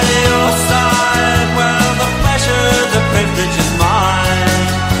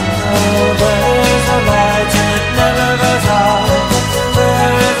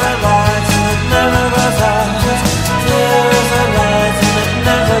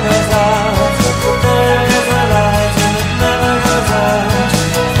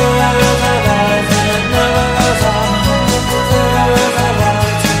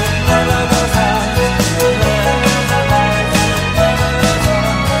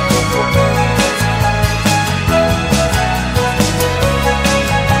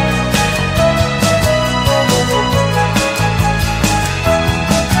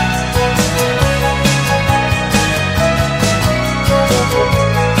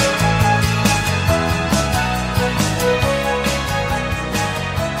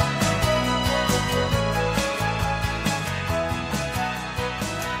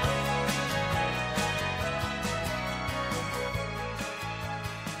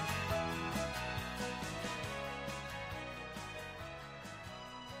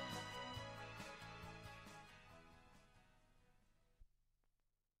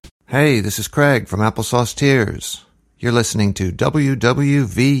Hey, this is Craig from Applesauce Tears. You're listening to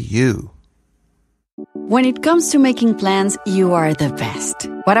WWVU. When it comes to making plans, you are the best.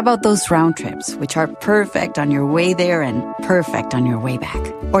 What about those round trips, which are perfect on your way there and perfect on your way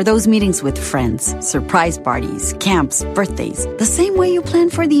back? Or those meetings with friends, surprise parties, camps, birthdays. The same way you plan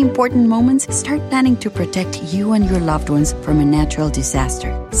for the important moments, start planning to protect you and your loved ones from a natural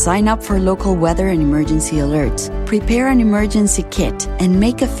disaster. Sign up for local weather and emergency alerts. Prepare an emergency kit and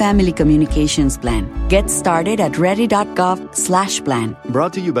make a family communications plan. Get started at ready.gov/plan.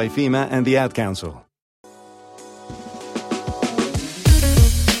 Brought to you by FEMA and the Ad Council.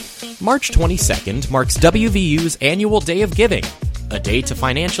 March 22nd marks WVU's annual Day of Giving, a day to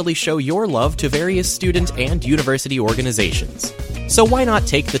financially show your love to various student and university organizations. So why not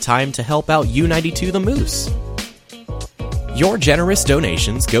take the time to help out U92 The Moose? Your generous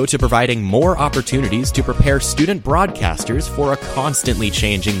donations go to providing more opportunities to prepare student broadcasters for a constantly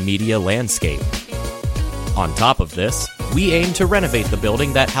changing media landscape. On top of this, we aim to renovate the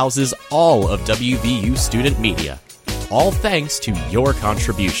building that houses all of WVU student media. All thanks to your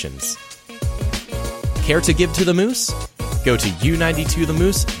contributions. Care to give to the Moose? Go to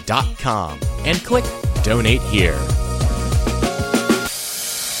u92themoose.com and click Donate Here.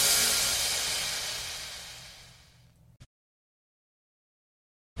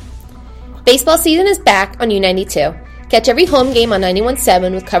 Baseball season is back on U92. Catch every home game on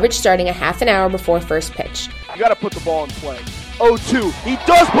 91.7 with coverage starting a half an hour before first pitch. You got to put the ball in play. 0-2. He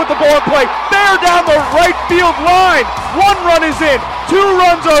does put the ball in play. Bear down the right field line. 1 run is in. 2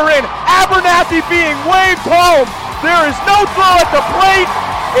 runs are in. Abernathy being waved home. There is no throw at the plate.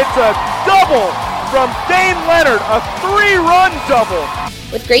 It's a double from Dane Leonard. A 3-run double.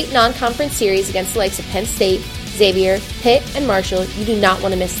 With great non-conference series against the likes of Penn State, Xavier, Pitt, and Marshall, you do not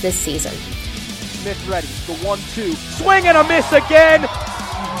want to miss this season. Smith ready. The 1-2. Swing and a miss again.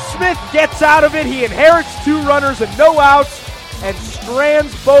 Smith gets out of it. He inherits 2 runners and no outs, and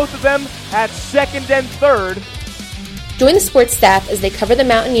strands both of them at second and third. Join the sports staff as they cover the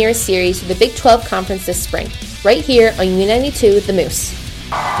Mountaineers series for the Big 12 Conference this spring, right here on U92 The Moose.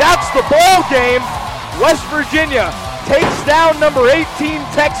 That's the ball game. West Virginia takes down number 18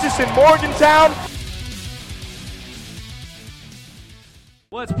 Texas in Morgantown.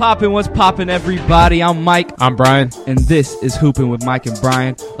 What's poppin', everybody? I'm Mike. I'm Brian. And this is Hoopin' with Mike and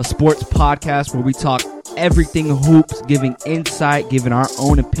Brian, a sports podcast where we talk everything hoops, giving insight, giving our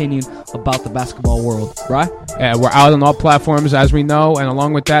own opinion about the basketball world. Right? Yeah, we're out on all platforms, as we know, and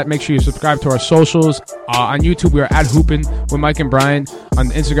along with that, make sure you subscribe to our socials. On YouTube, we are at Hoopin' with Mike and Brian. On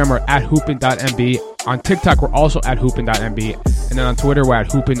Instagram, we're at hoopin.mb. On TikTok, we're also at hoopin.mb. And then on Twitter, we're at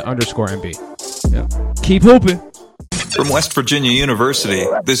hoopin_MB. Yeah. Keep hooping. From West Virginia University,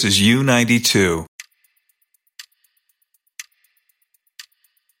 this is U92.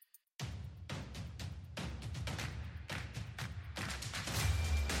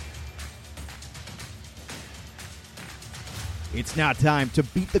 It's now time to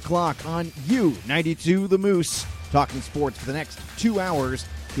beat the clock on U92 The Moose. Talking sports for the next 2 hours.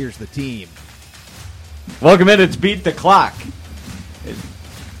 Here's the team. Welcome in. It's Beat the Clock.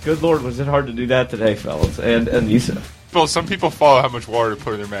 Good Lord, was it hard to do that today, fellas? And Anissa. Well, some people follow how much water to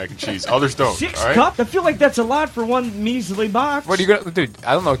put in their mac and cheese. Others don't. 6 right? cups? I feel like that's a lot for one measly box. What are you going to... Dude,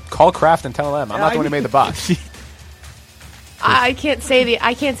 I don't know. Call Kraft and tell them. I'm not the one who made the box. I can't say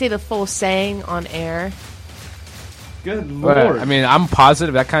the full saying on air. Good Lord. I mean, I'm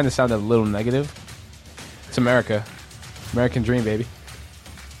positive. That kind of sounded a little negative. It's America. American dream, baby.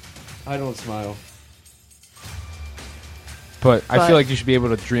 I don't smile. But I feel like you should be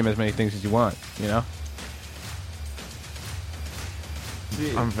able to dream as many things as you want, you know?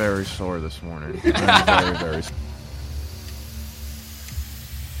 I'm very sore this morning. I'm very, very sore.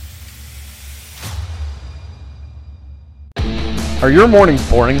 Are your mornings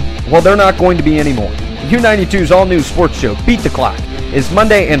boring? Well, they're not going to be anymore. U92's all-new sports show, Beat the Clock, is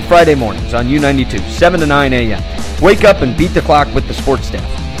Monday and Friday mornings on U92, 7 to 9 a.m. Wake up and beat the clock with the sports staff.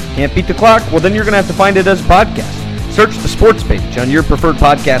 Can't beat the clock? Well, then you're going to have to find it as a podcast. Search the sports page on your preferred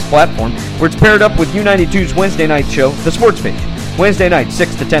podcast platform, where it's paired up with U92's Wednesday night show, The Sports Page. Wednesday night,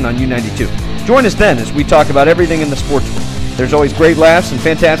 6 to 10 on U92. Join us then as we talk about everything in the sports world. There's always great laughs and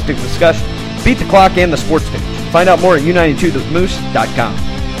fantastic discussion. Beat the Clock and The Sports Page. Find out more at u92themoose.com.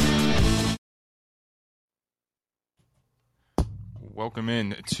 Welcome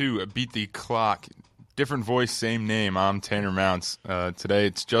in to Beat the Clock. Different voice, same name. I'm Tanner Mounts. Today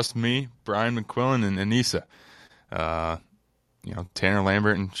it's just me, Brian McQuillan, and Anissa. Tanner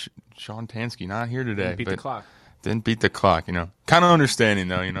Lambert and Sean Tansky not here today. Beat the clock. Didn't beat the clock, you know. Kind of understanding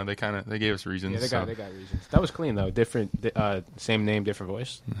though, you know. They gave us reasons. Yeah, they got reasons. That was clean though. Different, same name, different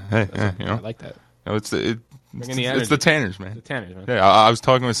voice. Hey, you know, I like that. No, it's the Tanners, man. The Tanners, man. Yeah, I was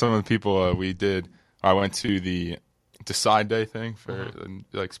talking with some of the people we did. I went to the Decide Day thing for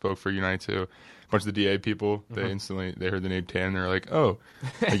spoke for United 2. A bunch of the DA people, they heard the name Tanner. They're like, oh.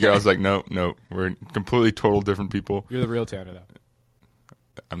 Like, I was like, no, we're completely total different people. You're the real Tanner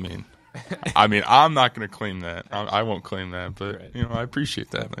though. I mean, I'm not going to claim that. I won't claim that, but right. you know, I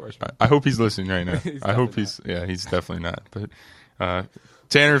appreciate that. I hope he's listening right now. I hope he's definitely not. But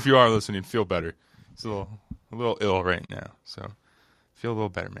Tanner, if you are listening, feel better. He's a little ill right now, so feel a little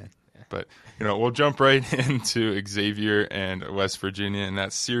better, man. Yeah. But you know, we'll jump right into Xavier and West Virginia in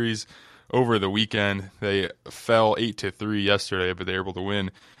that series over the weekend. They fell 8-3 yesterday, but they were able to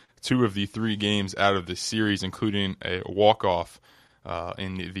win 2 of the 3 games out of the series, including a walk-off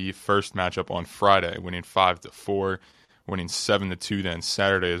in the first matchup on Friday, winning 5-4, winning 7-2 then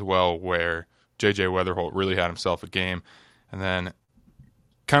Saturday as well, where J.J. Weatherholt really had himself a game, and then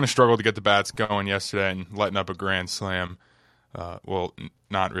kind of struggled to get the bats going yesterday and letting up a grand slam will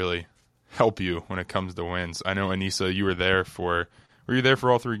not really help you when it comes to wins. I know, Anissa, you were there for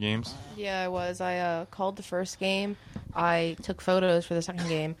all 3 games? Yeah, I was. I called the first game. I took photos for the second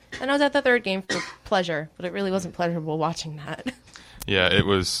game. And I was at the third game for pleasure, but it really wasn't pleasurable watching that. Yeah, it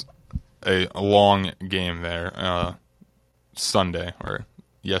was a long game there, Sunday or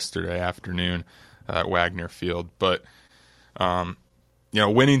yesterday afternoon at Wagner Field. But, you know,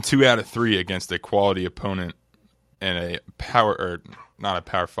 winning 2 out of 3 against a quality opponent and a not a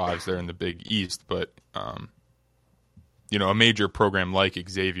Power 5s there in the Big East, but, you know, a major program like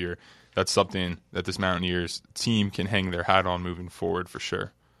Xavier, that's something that this Mountaineers team can hang their hat on moving forward for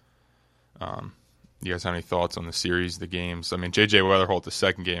sure. You guys have any thoughts on the series, the games? I mean, J.J. Weatherholt, the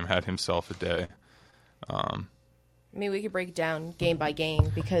second game, had himself a day. I mean, we could break it down game by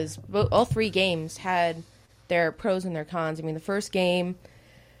game because all 3 games had their pros and their cons. I mean, the first game,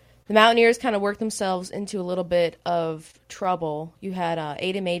 the Mountaineers kind of worked themselves into a little bit of trouble. You had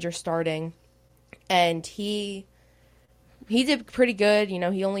Aiden Major starting, and he did pretty good. You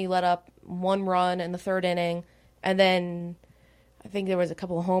know, he only let up 1 run in the 3rd inning, and then I think there was a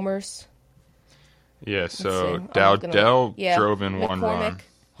couple of homers. Yeah, so Dell drove in 1 run. McCormick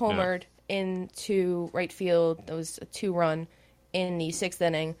homered into right field. That was a 2-run in the 6th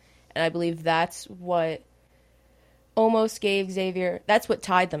inning, and I believe that's what almost gave Xavier. That's what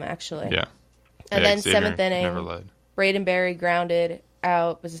tied them, actually. Yeah. And then Xavier 7th inning, never led. Braden Berry grounded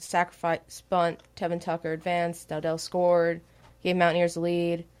out. Was a sacrifice bunt. Tevin Tucker advanced. Dowdell scored. Gave Mountaineers the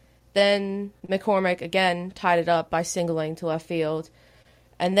lead. Then McCormick again tied it up by singling to left field.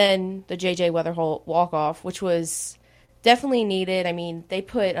 And then the J.J. Weatherholt walk-off, which was definitely needed. I mean, they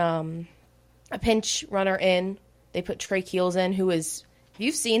put a pinch runner in. They put Trey Keels in, who is, if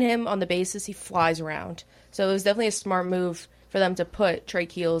you've seen him on the bases, he flies around. So it was definitely a smart move for them to put Trey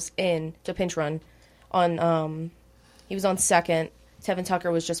Keels in to pinch run. He was on second. Tevin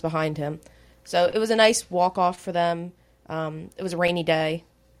Tucker was just behind him. So it was a nice walk-off for them. It was a rainy day.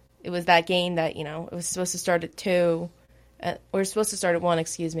 It was that game that, you know, it was supposed to start at 2. We were supposed to start at 1,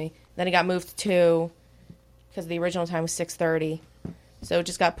 excuse me. Then it got moved to 2 because the original time was 6:30. So it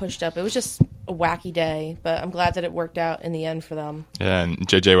just got pushed up. It was just a wacky day, but I'm glad that it worked out in the end for them. Yeah, and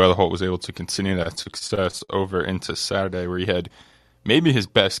J.J. Weatherholt was able to continue that success over into Saturday, where he had maybe his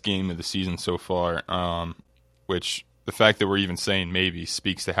best game of the season so far, which the fact that we're even saying maybe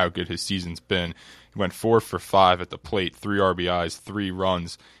speaks to how good his season's been. He went 4 for 5 at the plate, 3 RBIs, 3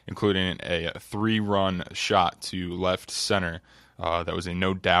 runs, including a 3-run shot to left center. That was a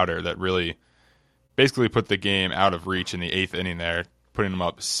no-doubter that really basically put the game out of reach in the 8th inning there, putting them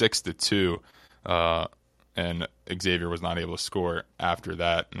up 6-2. And Xavier was not able to score after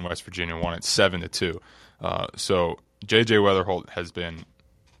that, and West Virginia won it 7-2. So J.J. Weatherholt has been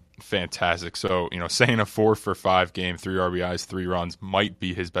fantastic. So, you know, saying a 4 for 5 game, 3 RBIs, 3 runs might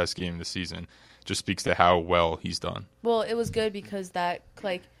be his best game of the season just speaks to how well he's done. Well, it was good because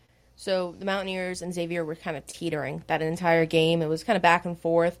so the Mountaineers and Xavier were kind of teetering that entire game. It was kind of back and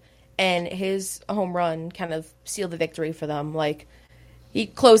forth, and his home run kind of sealed the victory for them. Like, he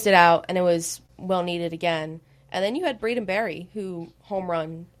closed it out, and it was well needed again. And then you had Braden Berry, who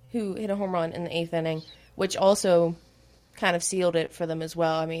hit a home run in the 8th inning, which also kind of sealed it for them as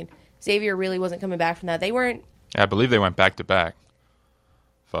well. I mean, Xavier really wasn't coming back from that. They weren't. I believe they went back to back,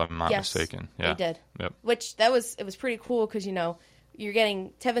 if I'm not mistaken. Yeah, they did. Yep. Which it was pretty cool because, you know, you're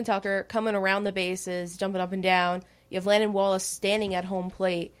getting Tevin Tucker coming around the bases, jumping up and down. You have Landon Wallace standing at home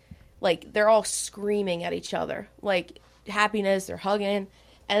plate. Like, they're all screaming at each other. Like, happiness, they're hugging.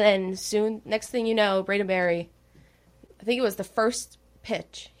 And then next thing you know, Braden Berry I think it was the first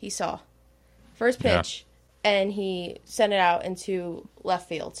pitch he saw. First pitch, and he sent it out into left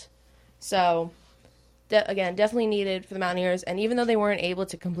field. So, again, definitely needed for the Mountaineers. And even though they weren't able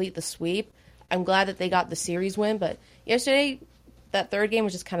to complete the sweep, I'm glad that they got the series win. But yesterday, that third game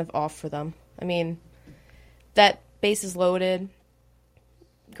was just kind of off for them. I mean, that bases loaded,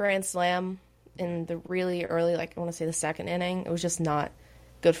 grand slam in the really early, like I want to say the second inning, it was just not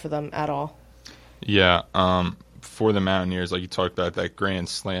good for them at all. Yeah, for the Mountaineers, like you talked about, that grand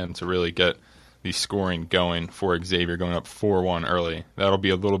slam to really get the scoring going for Xavier, going up 4-1 early. That'll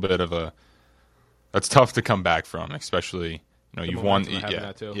be a little bit of a – that's tough to come back from, especially – you've won.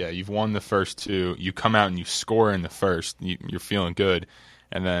 You've won the first two. You come out and you score in the first. You're feeling good,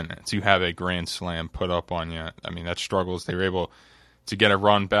 and then to have a grand slam put up on you. I mean, that struggles. They were able to get a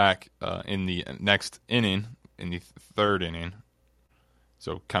run back in the next inning, in the third inning.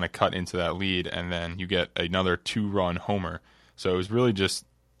 So kind of cut into that lead, and then you get another 2-run homer. So it was really just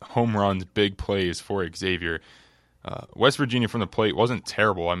home runs, big plays for Xavier. West Virginia from the plate wasn't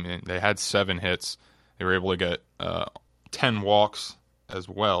terrible. I mean, they had 7 hits. They were able to get 10 walks as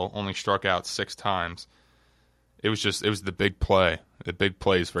well, only struck out 6 times. It was the big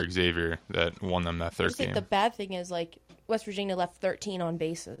plays for Xavier that won them that third game. The bad thing is, like, West Virginia left 13 on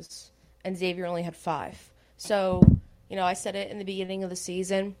bases, and Xavier only had 5. So, I said it in the beginning of the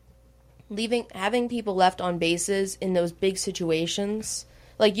season, having people left on bases in those big situations,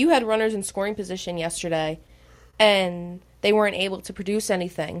 like you had runners in scoring position yesterday, and they weren't able to produce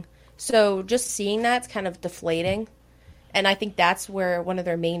anything. So just seeing that's kind of deflating. And I think that's where one of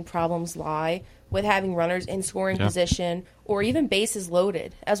their main problems lie, with having runners in scoring position or even bases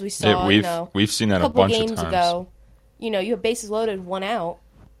loaded, as we saw. We've seen that a bunch of times. Games ago, you have bases loaded, 1 out,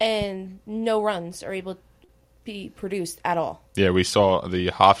 and no runs are able to be produced at all. Yeah, we saw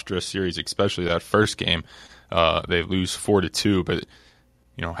the Hofstra series, especially that first game. They lose 4-2, but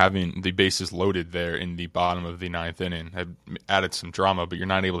having the bases loaded there in the bottom of the 9th inning had added some drama, but you're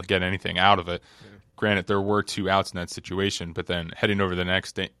not able to get anything out of it. Yeah. Granted, there were 2 outs in that situation, but then heading over the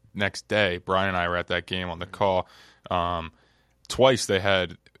next day, Brian and I were at that game on the call. Twice they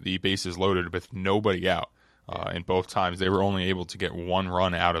had the bases loaded with nobody out. And both times they were only able to get 1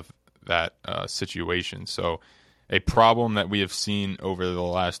 run out of that situation. So a problem that we have seen over the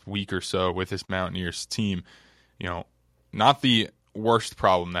last week or so with this Mountaineers team, not the worst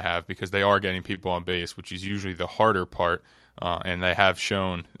problem to have, because they are getting people on base, which is usually the harder part, and they have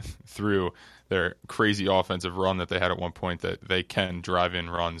shown through their crazy offensive run that they had at one point that they can drive in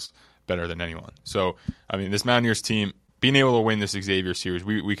runs better than anyone. So, I mean, this Mountaineers team, being able to win this Xavier series,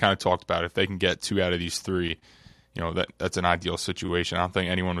 we kind of talked about if they can get 2 out of these 3, that's an ideal situation. I don't think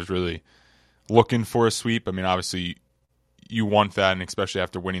anyone was really looking for a sweep. I mean, obviously, you want that, and especially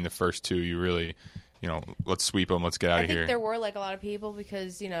after winning the first 2, you really, let's sweep them, let's get out of here. I think there were, a lot of people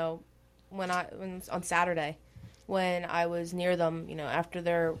because, when on Saturday, when I was near them, after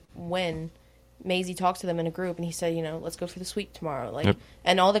their win, Maisie talked to them in a group, and he said, let's go for the sweep tomorrow.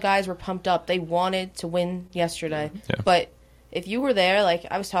 And all the guys were pumped up. They wanted to win yesterday. Yeah. But if you were there,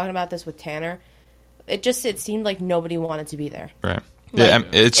 I was talking about this with Tanner, it seemed like nobody wanted to be there. Right.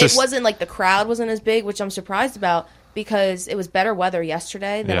 It wasn't like the crowd wasn't as big, which I'm surprised about, because it was better weather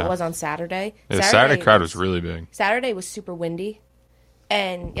yesterday than it was on Saturday. The Saturday crowd was really big. Saturday was super windy,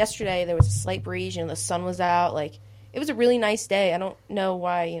 and yesterday there was a slight breeze. The sun was out. It was a really nice day. I don't know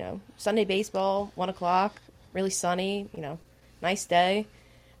why. Sunday baseball, 1:00, really sunny. Nice day.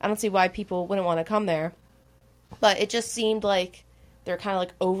 I don't see why people wouldn't want to come there, but it just seemed like they're kind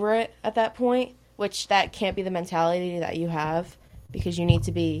of over it at that point. Which that can't be the mentality that you have, because you need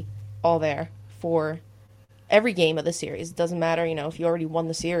to be all there for every game of the series. It doesn't matter, if you already won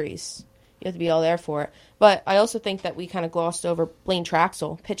the series. You have to be all there for it. But I also think that we kind of glossed over Blaine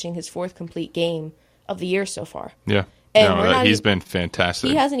Traxel pitching his 4th complete game of the year so far. Yeah. And he's been fantastic.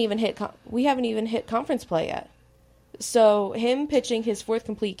 We haven't even hit conference play yet. So him pitching his 4th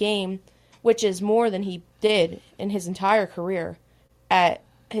complete game, which is more than he did in his entire career at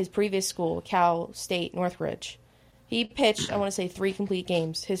his previous school, Cal State Northridge. He pitched, I want to say, 3 complete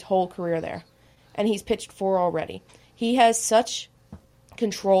games his whole career there. And he's pitched 4 already. He has such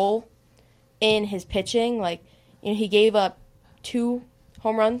control in his pitching. He gave up 2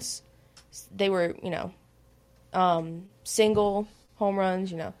 home runs. They were, single home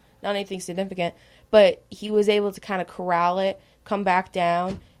runs, not anything significant. But he was able to kind of corral it, come back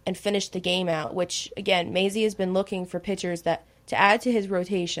down, and finish the game out, which, again, Maisie has been looking for pitchers to add to his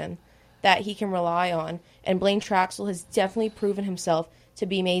rotation that he can rely on. And Blaine Traxel has definitely proven himself to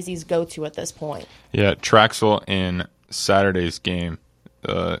be Maisie's go-to at this point. Yeah, Traxel in Saturday's game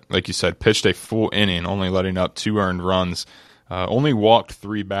like you said, pitched a full inning, only letting up 2 earned runs. Only walked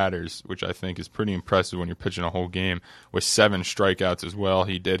 3 batters, which I think is pretty impressive when you're pitching a whole game, with 7 strikeouts as well.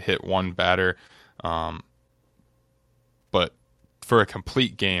 He did hit 1 batter. But for a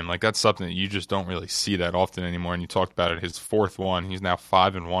complete game, like that's something that you just don't really see that often anymore. And you talked about it, his 4th one. He's now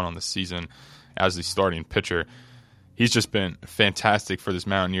 5-1 on the season as the starting pitcher. He's just been fantastic for this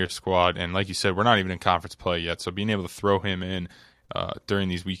Mountaineer squad. And like you said, we're not even in conference play yet. So being able to throw him in during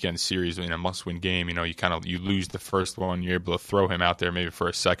these weekend series in a must-win game, you lose the first one, you're able to throw him out there maybe for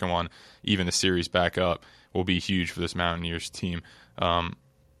a second one, even the series back up, will be huge for this Mountaineers team.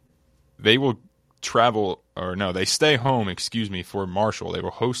 They will they stay home, for Marshall. They will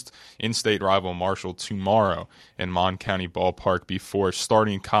host in-state rival Marshall tomorrow in Mon County Ballpark before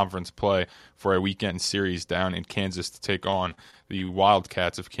starting conference play for a weekend series down in Kansas to take on the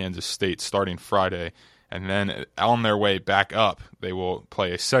Wildcats of Kansas State starting Friday. And then on their way back up, they will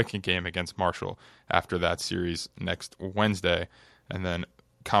play a second game against Marshall after that series next Wednesday. And then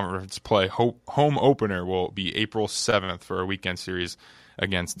conference play home opener will be April 7th for a weekend series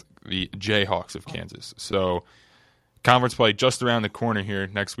against the Jayhawks of Kansas. So conference play just around the corner here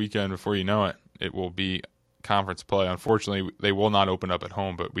next weekend. Before you know it, it will be conference play. Unfortunately, they will not open up at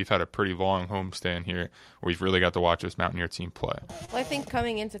home, but we've had a pretty long homestand here where we've really got to watch this Mountaineer team play. Well, I think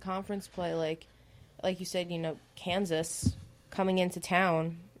coming into conference play, like you said, Kansas coming into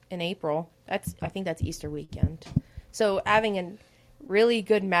town in April, I think that's Easter weekend. So having a really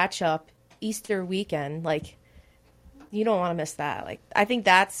good matchup Easter weekend, you don't want to miss that. I think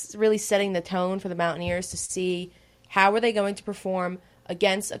that's really setting the tone for the Mountaineers to see how are they going to perform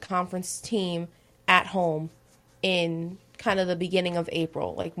against a conference team at home in kind of the beginning of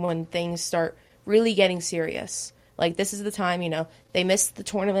April, when things start really getting serious. This is the time, they missed the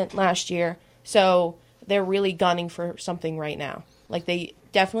tournament last year, so they're really gunning for something right now. They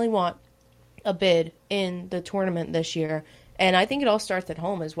definitely want a bid in the tournament this year, and I think it all starts at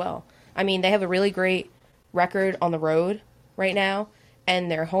home as well. I mean, they have a really great record on the road right now, and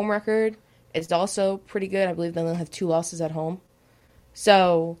their home record is also pretty good. I believe they only have 2 losses at home.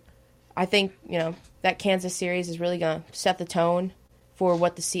 So I think, that Kansas series is really going to set the tone for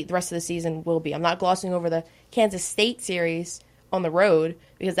what the rest of the season will be. I'm not glossing over the Kansas State series on the road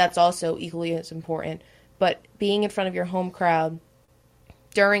because that's also equally as important. But being in front of your home crowd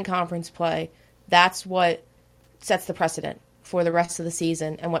during conference play, that's what sets the precedent for the rest of the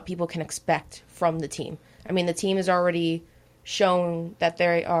season and what people can expect from the team. I mean, the team has already shown that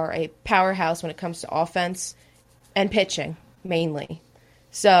they are a powerhouse when it comes to offense and pitching, mainly.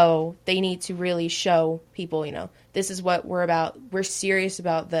 So they need to really show people, this is what we're about. We're serious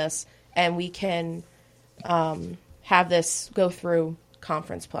about this, and we can have this go through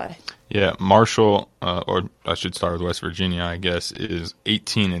conference play. Yeah, Marshall, or I should start with West Virginia, I guess, is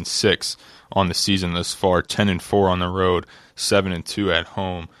 18-6 on the season thus far, 10-4 on the road, 7-2 at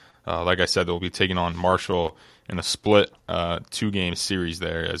home. Like I said, they'll be taking on Marshall in a split 2-game series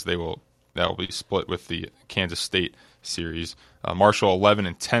there, as that will be split with the Kansas State series. Marshall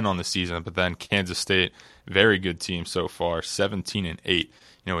 11-10 on the season, but then Kansas State, very good team so far, 17-8. We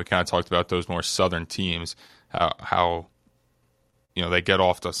kind of talked about those more southern teams, how they get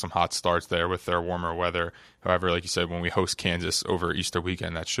off to some hot starts there with their warmer weather. However, like you said, when we host Kansas over Easter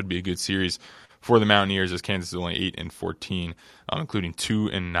weekend, that should be a good series for the Mountaineers, as Kansas is only 8-14, including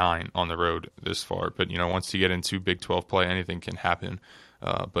 2-9 on the road this far. But once you get into Big 12 play, anything can happen.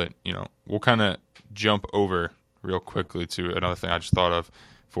 But we'll kind of jump over real quickly to another thing I just thought of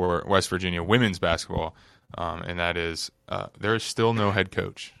for West Virginia women's basketball, and that is there is still no head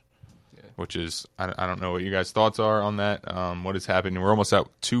coach, which is I don't know what you guys' thoughts are on that. What is happening? We're almost at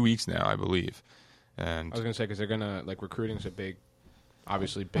 2 weeks now, I believe. And I was gonna say, because they're gonna recruiting is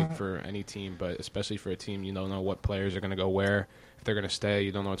obviously big for any team, but especially for a team, you don't know what players are gonna go where. If they're gonna stay,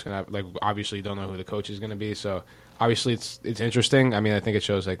 you don't know what's gonna happen. Obviously, you don't know who the coach is gonna be. So obviously, it's interesting. I mean, I think it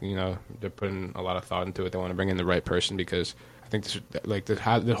shows they're putting a lot of thought into it. They want to bring in the right person, because I think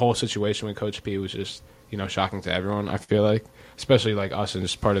the whole situation with Coach P was just shocking to everyone. I feel especially us and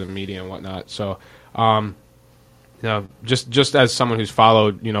just part of the media and whatnot. So, just as someone who's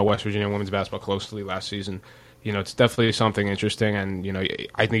followed West Virginia women's basketball closely last season, it's definitely something interesting, and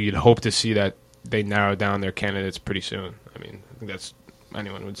I think you'd hope to see that they narrow down their candidates pretty soon. I mean, I think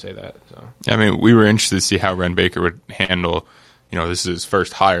anyone would say that. So. I mean, we were interested to see how Ren Baker would handle. This is his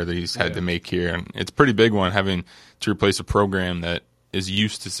first hire that he's had to make here, and it's a pretty big one, having to replace a program that is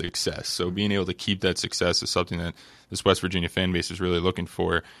used to success. So being able to keep that success is something that this West Virginia fan base is really looking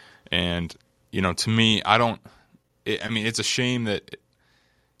for. And to me, it's a shame that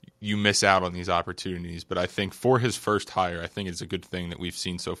you miss out on these opportunities. But I think for his first hire, I think it's a good thing that we've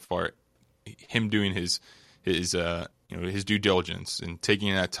seen so far. Him doing his due diligence and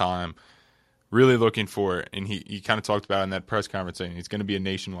taking that time, really looking for it. And he kind of talked about in that press conference saying it's going to be a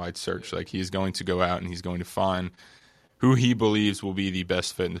nationwide search. Like, he is going to go out and he's going to find who he believes will be the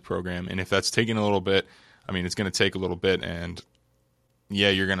best fit in the program. And if that's taking a little bit, I mean, it's going to take a little bit. And yeah,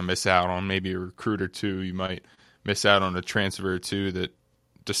 you're going to miss out on maybe a recruit or two. You might miss out on a transfer or two that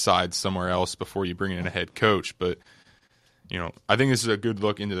decides somewhere else before you bring in a head coach. But, I think this is a good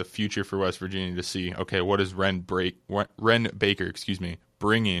look into the future for West Virginia to see, okay, what does Ren Baker,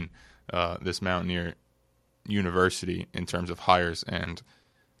 bringing this Mountaineer University in terms of hires. And,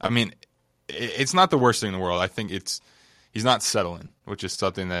 I mean, it's not the worst thing in the world. I think he's not settling, which is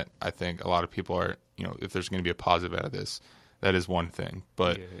something that I think a lot of people are, if there's going to be a positive out of this, that is one thing.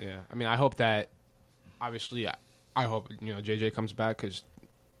 But yeah. I mean, I hope that, obviously, I hope, JJ comes back, because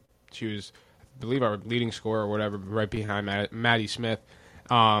she was, I believe, our leading scorer or whatever, right behind Maddie Smith.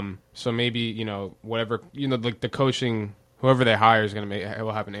 So maybe, whatever, like the coaching, whoever they hire is going to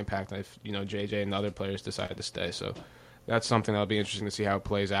will have an impact if, JJ and the other players decide to stay. So that's something that'll be interesting to see how it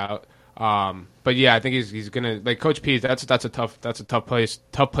plays out. But yeah, I think he's gonna, like, Coach P. That's a tough place to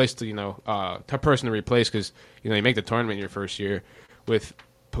tough person to replace, because you make the tournament in your first year with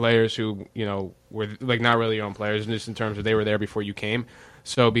players who were like not really your own players, just in terms of they were there before you came.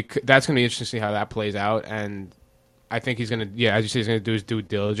 So that's gonna be interesting to see how that plays out. And I think he's gonna, as you say, he's gonna do his due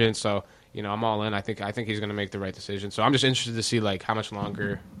diligence. So I'm all in. I think he's gonna make the right decision. So I'm just interested to see like how much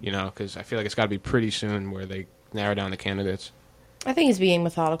longer, because I feel like it's got to be pretty soon where they narrow down the candidates. I think he's being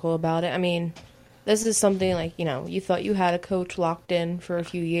methodical about it. I mean, this is something like, you thought you had a coach locked in for a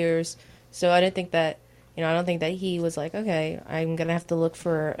few years. So I didn't think that, I don't think that he was like, okay, I'm going to have to look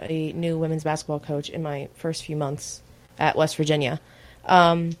for a new women's basketball coach in my first few months at West Virginia.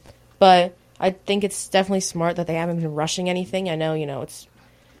 But I think it's definitely smart that they haven't been rushing anything. I know, it's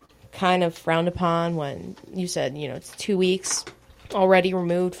kind of frowned upon when you said, it's 2 weeks already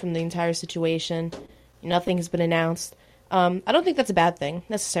removed from the entire situation. Nothing has been announced. I don't think that's a bad thing,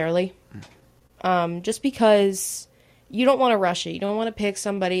 necessarily. Just because you don't want to rush it. You don't want to pick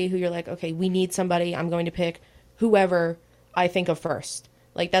somebody who you're like, okay, we need somebody. I'm going to pick whoever I think of first.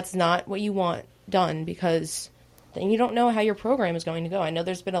 Like, that's not what you want done, because then you don't know how your program is going to go. I know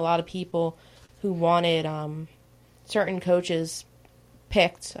there's been a lot of people who wanted certain coaches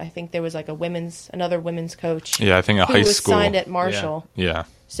picked. I think there was like another women's coach. Yeah, I think a high who was school signed at Marshall. Yeah.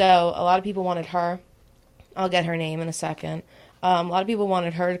 So a lot of people wanted her. I'll get her name in a second. A lot of people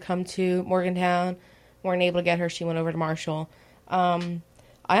wanted her to come to Morgantown. Weren't able to get her. She went over to Marshall. I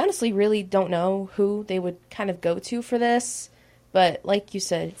honestly really don't know who they would kind of go to for this. But like you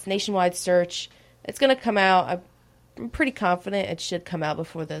said, it's a nationwide search. It's going to come out. I'm pretty confident it should come out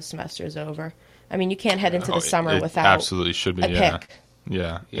before the semester is over. I mean, you can't head into the summer without absolutely should be, a pick.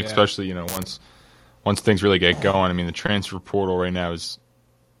 Yeah. Especially, once things really get going. I mean, the transfer portal right now is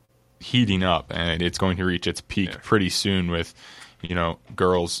heating up, and it's going to reach its peak pretty soon with,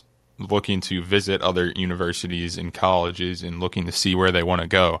 girls looking to visit other universities and colleges and looking to see where they want to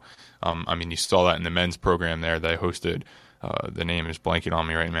go. I mean, you saw that in the men's program there. They hosted, the name is blanking on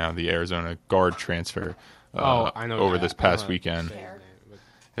me right now, the Arizona guard transfer I know over this past weekend.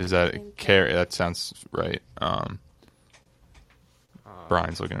 Is that Care? That sounds right.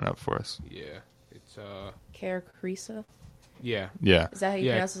 Brian's looking it up for us. Yeah, it's Care Carissa. Yeah. Is that how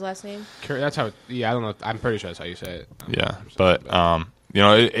you pronounce his last name? That's how. I don't know. I'm pretty sure that's how you say it. Yeah, but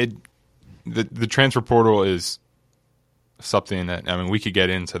the transfer portal is something that, I mean, we could get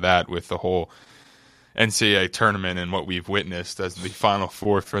into that with the whole NCAA tournament and what we've witnessed as the Final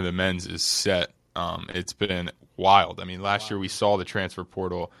Four for the men's is set. It's been wild. I mean, last year we saw the transfer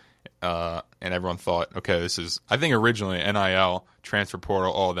portal, and everyone thought, okay, this is, I think originally NIL, transfer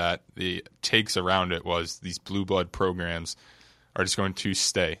portal, all that, the takes around it was these blue blood programs are just going to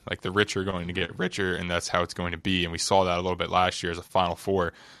stay. Like, the rich are going to get richer, and that's how it's going to be. And we saw that a little bit last year as a Final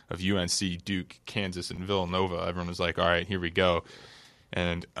Four of UNC, Duke, Kansas, and Villanova. Everyone was like, all right, here we go.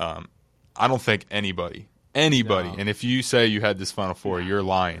 And I don't think anybody, and if you say you had this Final Four, you're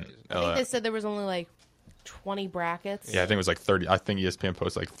lying. I think they said there was only like 20 brackets. Yeah, I think it was like 30. I think ESPN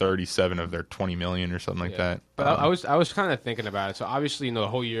posted like 37 of their 20 million or something like that. But I was kind of thinking about it. So obviously, the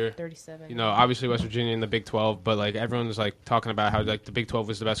whole year, 37. Obviously West Virginia in the Big 12, but like everyone was like talking about how like the Big 12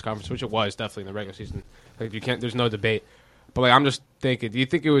 was the best conference, which it was definitely in the regular season. Like, there's no debate. But like, I'm just thinking, do you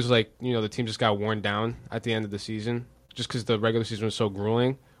think it was like, the team just got worn down at the end of the season just because the regular season was so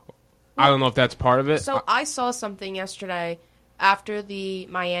grueling? I don't know if that's part of it. So I saw something yesterday after the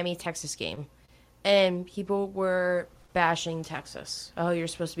Miami-Texas game, and people were bashing Texas. Oh, you're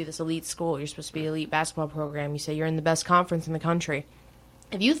supposed to be this elite school. You're supposed to be an elite basketball program. You say you're in the best conference in the country.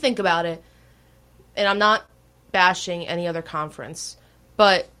 If you think about it, and I'm not bashing any other conference,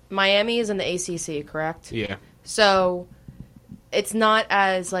 but Miami is in the ACC, correct? Yeah. So it's not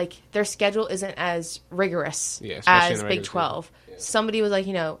as, like, their schedule isn't as rigorous as Big 12. Yeah. Somebody was like,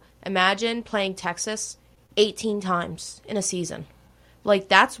 imagine playing Texas 18 times in a season. Like,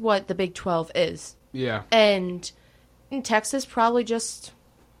 that's what the Big 12 is. Yeah. And Texas probably just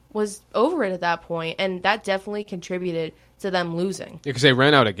was over it at that point, and that definitely contributed to them losing. Yeah, because they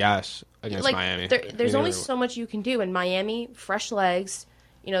ran out of gas against Miami. There's only so much you can do. In Miami, fresh legs,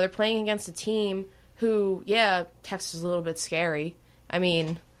 they're playing against a team who, Texas is a little bit scary. I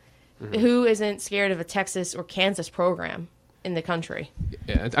mean, who isn't scared of a Texas or Kansas program in the country?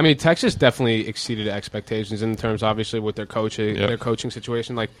 Yeah, I mean, Texas definitely exceeded expectations in terms, obviously, with their coaching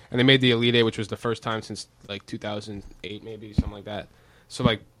situation. Like, and they made the Elite Eight, which was the first time since 2008, maybe something like that. So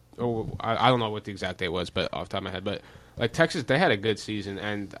I don't know what the exact date was, but off the top of my head, but Texas, they had a good season.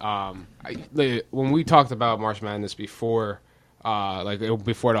 And when we talked about March Madness before,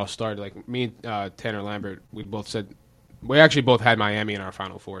 before it all started, me and Tanner Lambert, we actually both had Miami in our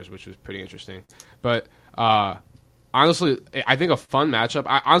Final Fours, which was pretty interesting. But honestly, I think a fun matchup.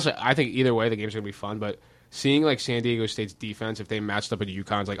 I think either way the game's gonna be fun. But seeing San Diego State's defense, if they matched up with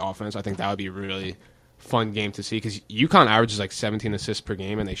UConn's offense, I think that would be a really fun game to see, because UConn averages 17 assists per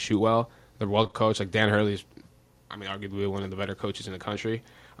game and they shoot well. They're well coached. Dan Hurley is, arguably one of the better coaches in the country.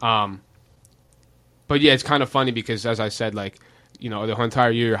 But yeah, it's kind of funny because, as I said, the entire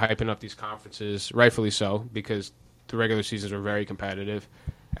year you're hyping up these conferences, rightfully so, because the regular seasons were very competitive.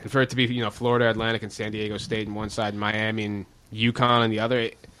 And for it to be, Florida Atlantic and San Diego State on one side, Miami and UConn on the other,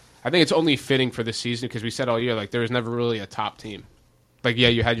 I think it's only fitting for this season, because we said all year, there was never really a top team.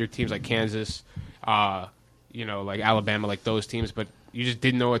 You had your teams like Kansas, Alabama, those teams, but you just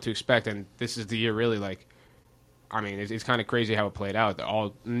didn't know what to expect. And this is the year, really, it's kind of crazy how it played out.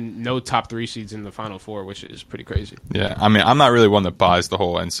 No top 3 seeds in the Final Four, which is pretty crazy. Yeah, I'm not really one that buys the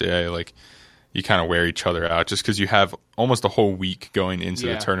whole NCAA, you kind of wear each other out just because you have almost a whole week going into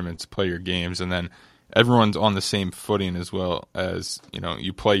the tournament to play your games, and then everyone's on the same footing as well as,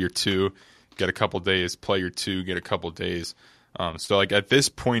 you play your 2, get a couple days, play your 2, get a couple days. So at this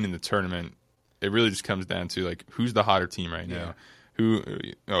point in the tournament, it really just comes down to who's the hotter team right now. Who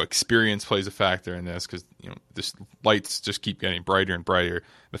experience plays a factor in this, because the lights just keep getting brighter and brighter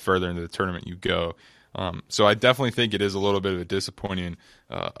the further into the tournament you go. So I definitely think it is a little bit of a disappointing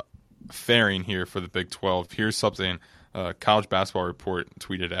faring here for the Big 12. Here's something College Basketball Report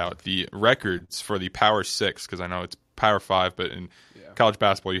tweeted out: the records for the Power 6, because I know it's Power 5, but in college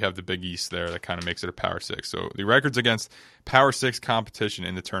basketball you have the Big East there that kind of makes it a Power 6. So the records against Power 6 competition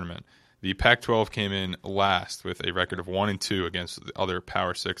in the tournament: the Pac-12 came in last with a record of 1-2 against the other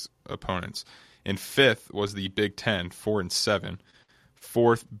Power 6 opponents. In 5th was the Big 10, 4-7.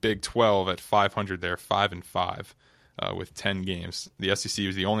 4th, Big 12 at 500 there, 5-5 with 10 games. The SEC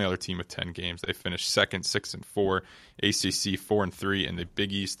was the only other team with 10 games. They finished 2nd, 6-4. ACC 4-3, and the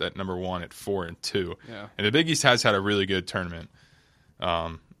Big East at number 1 at 4-2. Yeah. And the Big East has had a really good tournament.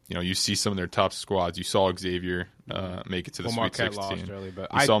 You see some of their top squads. You saw Xavier make it to the Sweet 16. Lost early, but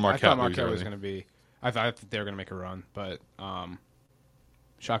I thought Marquette was going to be. I thought they were going to make a run, but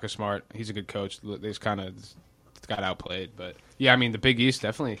Shaka Smart, he's a good coach. They just kind of got outplayed, but the Big East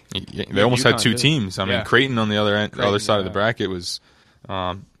definitely. Yeah, they almost had 2 teams. Creighton on the other side of the bracket was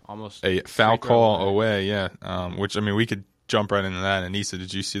almost a foul call away. Yeah, which we could jump right into that. Anissa,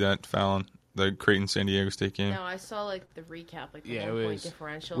 did you see that foul on the Creighton San Diego State game? No, I saw the recap, the 1 point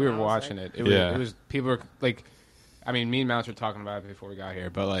differential. We were watching it. It was people were me and Mounts were talking about it before we got here,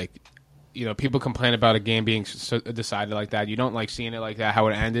 but people complain about a game being decided like that. You don't seeing it like that, how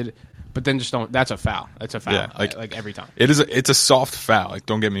it ended. But then just don't. That's a foul. That's a foul. Yeah, every time. It's a soft foul.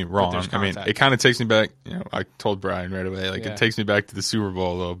 Don't get me wrong. It kind of takes me back. I told Brian right away. It takes me back to the Super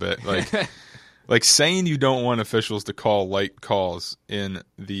Bowl a little bit. Saying you don't want officials to call light calls in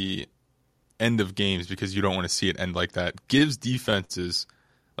the end of games because you don't want to see it end like that gives defenses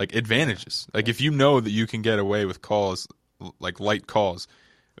advantages. If you know that you can get away with calls light calls,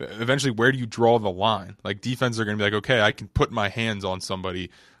 eventually where do you draw the line? Defenses are going to be okay, I can put my hands on somebody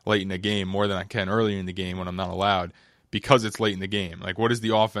late in the game more than I can earlier in the game when I'm not allowed, because it's late in the game. What is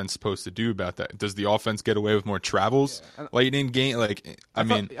the offense supposed to do about that? Does the offense get away with more travels late in game?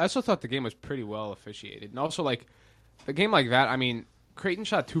 I also thought the game was pretty well officiated, and also a game like that. Creighton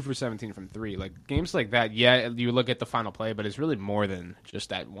shot 2 for 17 from 3. Games like that, you look at the final play, but it's really more than just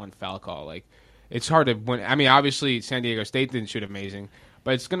that one foul call. It's hard to win. Obviously San Diego State didn't shoot amazing,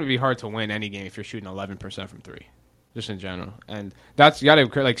 but it's going to be hard to win any game if you're shooting 11% from 3. just in general. And that's, you got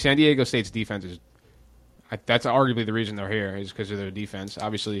to, like, San Diego State's defense is, that's arguably the reason they're here, is because of their defense.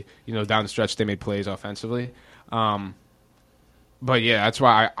 Obviously, down the stretch they made plays offensively. But yeah, that's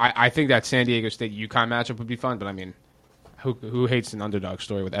why I think that San Diego State UConn matchup would be fun. But I mean, who hates an underdog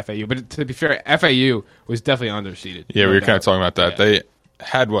story with FAU? But to be fair, FAU was definitely underseeded. Yeah, we were kind of talking about that. Yeah. They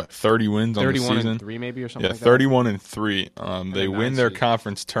had 30 wins on the season. 31-3 maybe or something. Yeah, like 31-3. They win their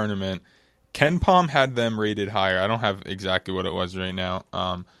conference tournament. Ken Pom had them rated higher. I don't have exactly what it was right now.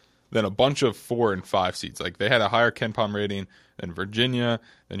 Than a bunch of 4 and 5 seeds. Like, they had a higher Ken Pom rating than Virginia,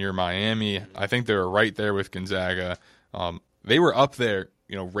 than your Miami. I think they were right there with Gonzaga. They were up there,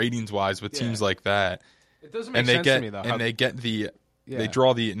 ratings wise with teams like that. It doesn't make sense to me though. And they get they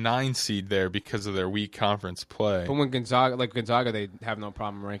draw the 9 seed there because of their weak conference play. But when Gonzaga, they have no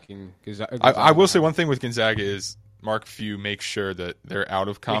problem ranking Gonzaga. I will say one thing with Gonzaga is Mark Few makes sure that their out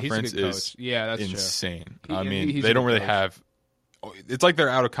of conference is that's insane. True. I mean, they don't really have. It's like their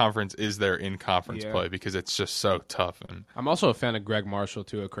out of conference is their in conference play because it's just so tough. And I'm also a fan of Greg Marshall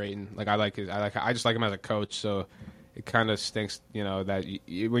too at Creighton. Like I just like him as a coach. So it kind of stinks, that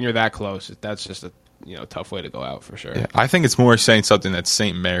when you're that close, that's just a tough way to go out for sure. Yeah, I think it's more saying something that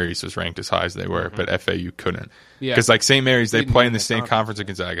St. Mary's was ranked as high as they were, but FAU couldn't. Yeah, because like St. Mary's, they play in the same conference as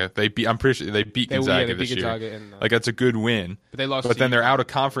Gonzaga. I'm pretty sure they beat Gonzaga this year. Like that's a good win. But they lost. But then their out of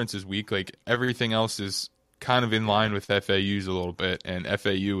conference is weak. Like everything else is kind of in line with FAU's a little bit, and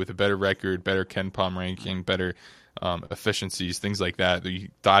FAU with a better record, better Ken Pom ranking, better efficiencies, things like that. You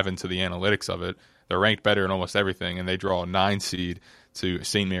dive into the analytics of it, they're ranked better in almost everything, and they draw a 9 seed to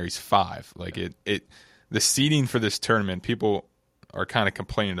St. Mary's 5. Like the seeding for this tournament, people are kind of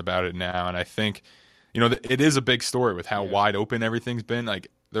complaining about it now, and I think it is a big story with how wide open everything's been. Like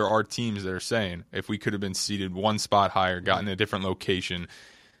there are teams that are saying if we could have been seeded 1 spot higher, gotten a different location.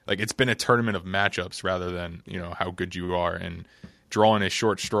 Like it's been a tournament of matchups rather than how good you are, and drawing a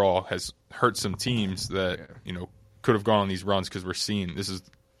short straw has hurt some teams that could have gone on these runs because we're seeing this is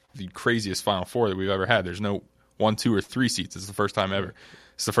the craziest Final Four that we've ever had. There's no 1, 2, or 3 seeds. It's the first time ever.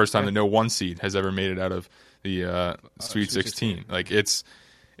 It's the first time that no 1 seed has ever made it out of the Sweet 16. Like it's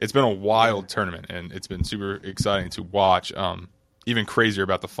been a wild tournament, and it's been super exciting to watch. Even crazier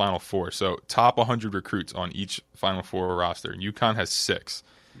about the Final Four. So top 100 recruits on each Final Four roster. UConn has 6.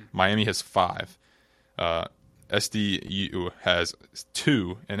 Miami has 5. SDU has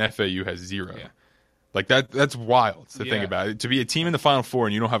 2, and FAU has 0. Yeah. Like that's wild to think about. To be a team in the Final Four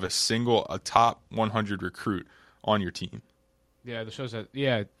and you don't have a top 100 recruit on your team. Yeah, that shows that.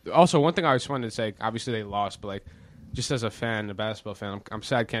 Yeah. Also, one thing I just wanted to say, obviously they lost, but like, just as a fan, a basketball fan, I'm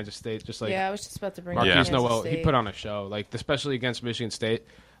sad Kansas State. Just like I was just about to bring Marquise Noel, he put on a show, like especially against Michigan State.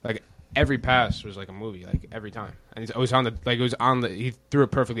 Like every pass was like a movie, like every time, and it was he threw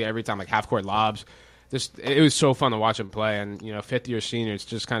it perfectly every time, like half court lobs. Just it was so fun to watch him play, and fifth year senior, it's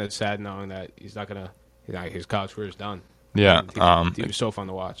just kind of sad knowing that he's not gonna, his college career is done. Yeah, he was so fun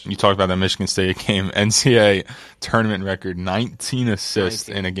to watch. You talked about that Michigan State game, NCAA tournament record, 19 assists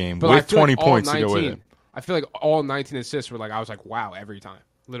in a game with 20 points to go with it. I feel like all 19 assists were like, I was like, wow, every time,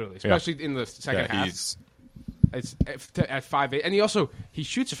 literally, especially in the second half. It's at 5'8", and he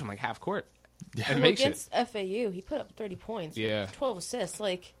shoots it from like half court. Yeah, and makes against FAU, he put up 30 points. Yeah, 12 assists.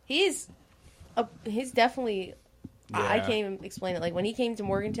 Like he's definitely. Yeah. I can't even explain it. Like when he came to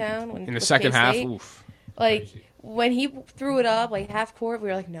Morgantown, in the second half, oof, like crazy. When he threw it up like half court, we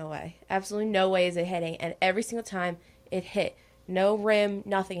were like, no way, absolutely no way is it hitting. And every single time it hit, no rim,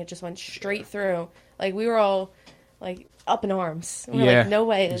 nothing. It just went straight through. Like we were all like up in arms. We were like, no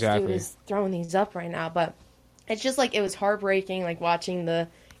way this dude is throwing these up right now. But it's just like it was heartbreaking, like watching the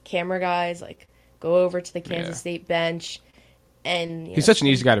camera guys like go over to the Kansas State bench. And he's such an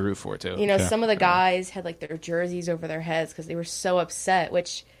easy guy to root for too. Some of the guys had like their jerseys over their heads because they were so upset.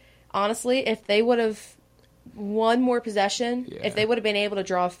 Which, honestly, if they would have one more possession, if they would have been able to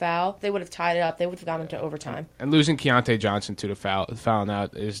draw a foul, they would have tied it up. They would have gone into overtime. And losing Keontae Johnson to the fouling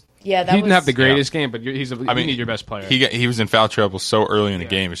out is he was, didn't have the greatest game, but you need your best player. He was in foul trouble so early in the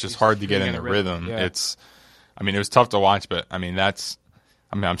game. It's just hard to get in the rhythm. Yeah. It was tough to watch, but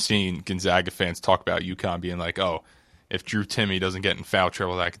I'm seeing Gonzaga fans talk about UConn being like, oh, if Drew Timme doesn't get in foul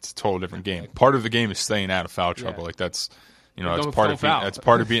trouble, it's a total different game. Part of the game is staying out of foul trouble. Like that's that's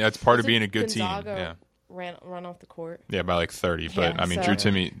part of being a good team. Yeah. Run off the court. Yeah, by like 30. But Drew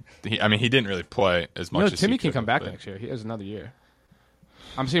Timme, he didn't really play as much. Timme can come back next year. He has another year.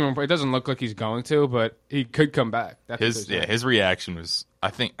 I'm seeing him. It doesn't look like he's going to, but he could come back. That's his reaction was, I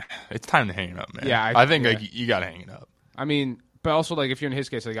think it's time to hang it up, man. Yeah, I think you got to hang it up. I mean, but also like if you're in his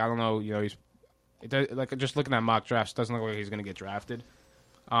case, like I don't know, he's like just looking at mock drafts, doesn't look like he's going to get drafted.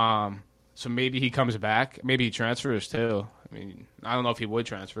 So So maybe he comes back. Maybe he transfers too. I mean, I don't know if he would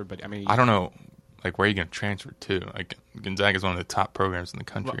transfer, but I mean, I don't know. Like, where are you going to transfer to? Like, Gonzaga is one of the top programs in the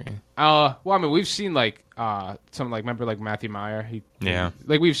country. Well, I mean, we've seen like some like remember like Matthew Meyer. Yeah.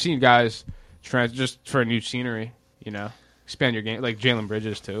 Like we've seen guys just for a new scenery. You know, expand your game. Like Jalen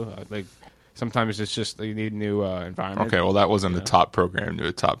Bridges too. Like sometimes it's just you need a new environment. Okay, well that wasn't a top program to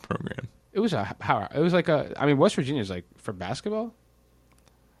a top program. It was I mean, West Virginia's like for basketball.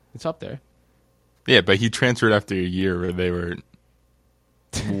 It's up there. Yeah, but he transferred after a year where they were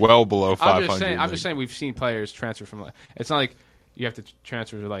well below 500. I'm just saying we've seen players transfer from. It's not like you have to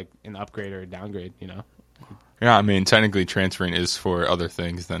transfer to like an upgrade or a downgrade. You know. Yeah, I mean, technically transferring is for other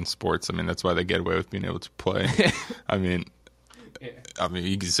things than sports. I mean, that's why they get away with being able to play. I mean,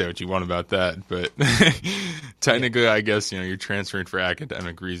 you can say what you want about that, but technically, I guess you're transferring for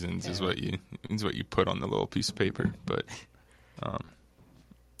academic reasons is what you put on the little piece of paper. But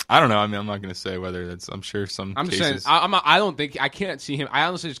I don't know. I mean, I'm not going to say whether that's. I'm sure some. I'm cases, just saying. I don't think I can't see him. I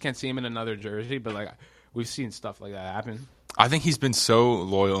honestly just can't see him in another jersey. But like we've seen stuff like that happen. I think he's been so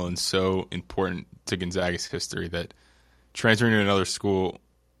loyal and so important to Gonzaga's history that transferring to another school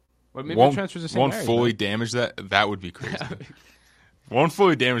won't fully damage that. That would be crazy. Won't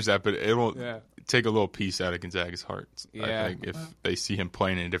fully damage that, but it'll take a little piece out of Gonzaga's heart. I think if they see him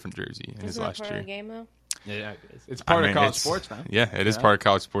playing in a different jersey in his last year. Isn't that part of the game, though? Yeah, it's part of college sports now. Yeah, it is part of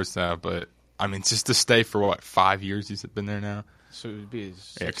college sports now. But I mean, just to stay for 5 years he's been there now. So it would be his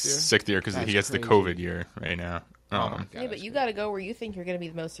sixth year because he gets the COVID year right now. Yeah, but you got to go where you think you're going to be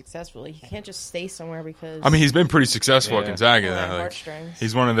the most successful. You can't just stay somewhere because. I mean, he's been pretty successful at Gonzaga.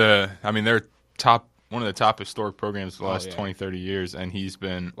 He's one of the. I mean, they're one of the top historic programs for the last 20, 30 years, and he's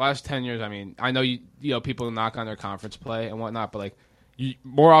been last 10 years. I mean, I know you know people knock on their conference play and whatnot, but like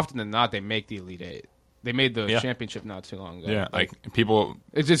more often than not, they make the Elite Eight. They made the championship not too long ago. Yeah, like people.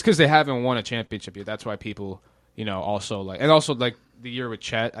 It's just because they haven't won a championship yet. That's why people, also like the year with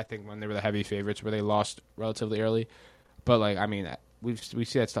Chet, I think when they were the heavy favorites, where they lost relatively early. But like, I mean, we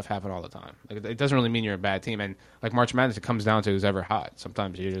see that stuff happen all the time. Like, it doesn't really mean you're a bad team. And like March Madness, it comes down to who's ever hot.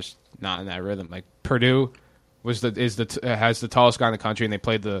 Sometimes you're just not in that rhythm. Like Purdue has the tallest guy in the country, and they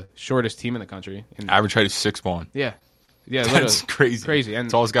played the shortest team in the country. Average height is 6'1". Yeah. Yeah, that's crazy. And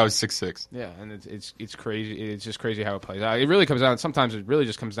tallest guy was 6'6". Yeah, and it's crazy. It's just crazy how it plays out. It really comes down. Sometimes it really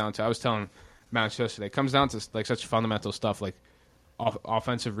just comes down to. I was telling Mounts yesterday. It comes down to like such fundamental stuff like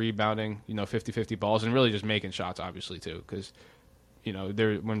offensive rebounding. 50-50 balls, and really just making shots. Obviously too, because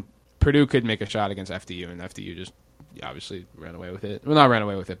when Purdue could make a shot against FDU, and FDU just obviously ran away with it. Well, not ran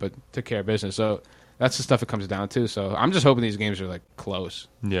away with it, but took care of business. So that's the stuff it comes down to. So I'm just hoping these games are like close.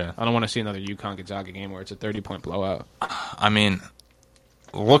 Yeah, I don't want to see another UConn Gonzaga game where it's a 30-point blowout. I mean,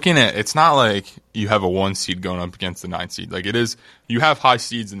 looking at it's not like you have a 1 seed going up against the 9 seed. Like it is, you have high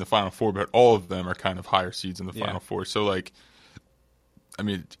seeds in the Final Four, but all of them are kind of higher seeds in the Final Four. So like, I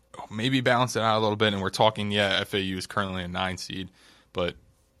mean, maybe balance it out a little bit. And we're talking, FAU is currently a 9 seed, but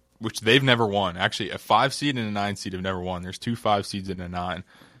which they've never won. Actually, a 5 seed and a 9 seed have never won. There's 2 5 seeds and a 9.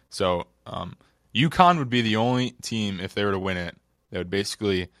 So UConn would be the only team, if they were to win it, that would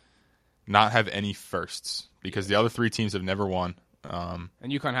basically not have any firsts because the other 3 teams have never won. And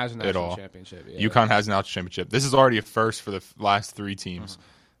UConn has a national championship. Yeah. UConn has a national championship. This is already a first for the last 3 teams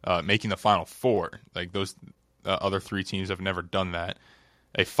making the Final Four. Like those other 3 teams have never done that.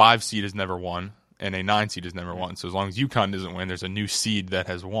 A 5 seed has never won, and a 9 seed has never won. So as long as UConn doesn't win, there's a new seed that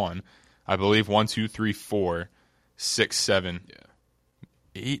has won. I believe 1, 2, 3, 4, 6, 7,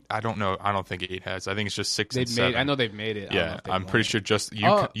 8. I don't know. I don't think 8 has. I think it's just 6 and 7. I know they've made it. Yeah, I'm pretty sure just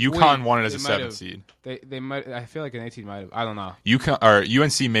UConn won it as a 7 seed. They might. I feel like an 8 seed might have. I don't know.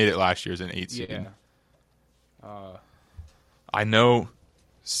 UNC made it last year as an 8 seed. Yeah. I know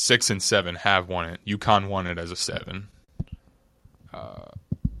 6 and 7 have won it. UConn won it as a 7.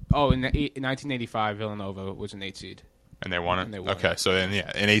 In 1985, Villanova was an 8 seed. And they won it? Okay, so then,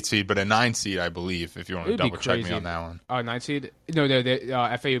 an 8 seed, but a 9 seed, I believe, if you want to double-check me on that one. 9 seed? No,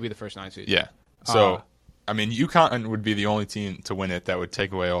 FAU would be the first 9 seed. Yeah. So, I mean, UConn would be the only team to win it that would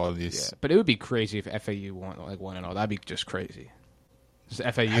take away all of these. Yeah, but it would be crazy if FAU won it all. That'd be just crazy. Just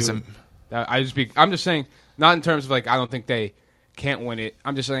FAU. I'm just saying, not in terms of, I don't think they can't win it.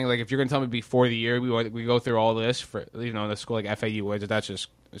 I'm just saying, if you're going to tell me before the year we go through all this for, the school like FAU wins it,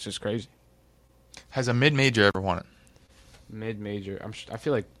 it's just crazy. Has a mid-major ever won it? Mid-major. I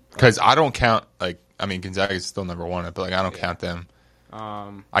feel like because I don't count Gonzaga's still never won it, but I don't count them.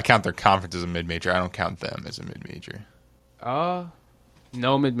 I count their conference as a mid-major. I don't count them as a mid-major.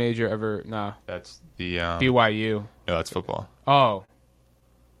 No mid-major ever. No, that's the BYU. No, that's football. Oh,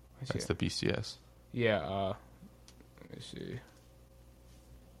 that's the BCS. Yeah. Let me see.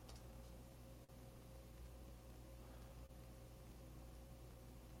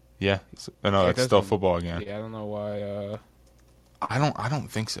 Yeah, no, it's still football again. Yeah, I don't know why. I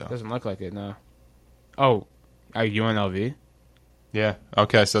don't think so. Doesn't look like it, no. Oh, UNLV? Yeah.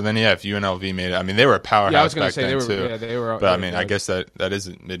 Okay, so then, if UNLV made it, I mean, they were a powerhouse I was gonna back say then, too. Yeah, they were. But, I mean, I guess that is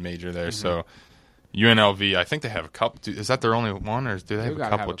a mid-major there, so UNLV, I think they have a couple. Is that their only one, or do they have a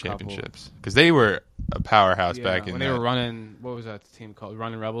couple of championships? Because they were a powerhouse back in when they were running, what was that team called?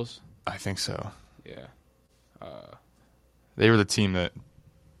 Running Rebels? I think so. Yeah. They were the team that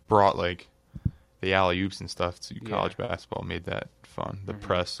brought, like, the alley-oops and stuff to college basketball, made that fun. The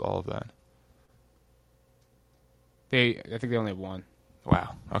press, all of that. I think they only have one.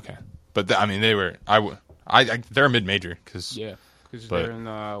 Wow. Okay. But I mean, they were. They're a mid-major because they're in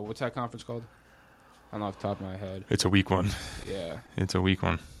what's that conference called? I don't know off the top of my head. It's a weak one. Yeah. It's a weak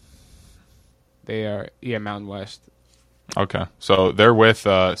one. They are Mountain West. Okay, so they're with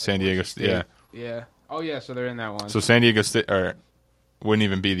San Diego State. Yeah. Yeah. Oh yeah, so they're in that one. So San Diego State wouldn't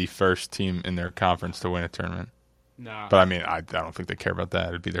even be the first team in their conference to win a tournament. Nah. But I mean, I don't think they care about that.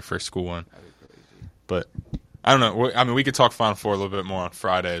 It'd be their first school one. That'd be crazy. But I don't know. I mean, we could talk Final Four a little bit more on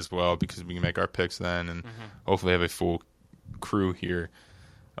Friday as well because we can make our picks then and hopefully have a full crew here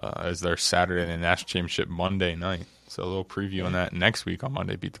as their Saturday and National Championship Monday night. So a little preview on that next week on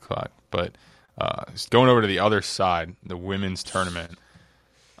Monday Beat the Clock. But going over to the other side, the women's tournament,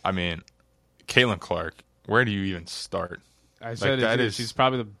 I mean, Caitlin Clark, where do you even start? I said she's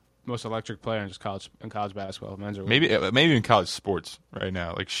probably the most electric player in just college basketball, men's or maybe in college sports right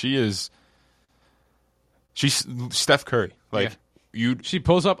now. Like she's Steph Curry. Like she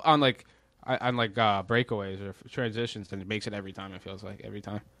pulls up on breakaways or transitions and it makes it every time. It feels like every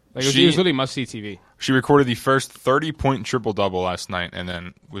time. Like it was literally must see TV. She recorded the first 30-point triple-double last night and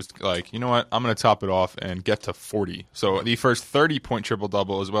then was like, you know what, I'm going to top it off and get to 40. So the first 30-point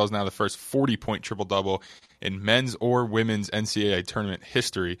triple-double as well as now the first 40-point triple-double in men's or women's NCAA tournament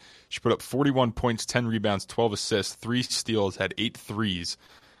history. She put up 41 points, 10 rebounds, 12 assists, 3 steals, had 8 threes.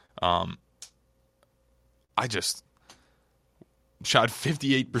 I just shot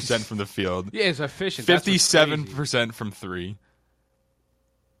 58% from the field. Yeah, it's efficient. 57% from 3.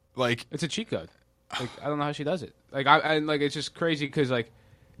 Like it's a cheat code. Like I don't know how she does it. Like I it's just crazy because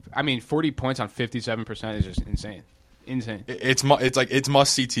 40 points on 57% is just insane. Insane. It's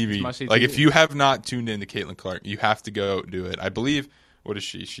must see TV. Like if you have not tuned in to Caitlin Clark, you have to go do it. I believe what is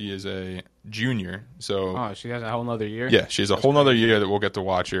she? She is a junior. So she has a whole nother year. Yeah, she has a whole nother year that we'll get to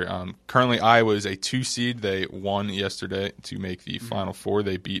watch her. Currently, Iowa is a 2 seed. They won yesterday to make the Final Four.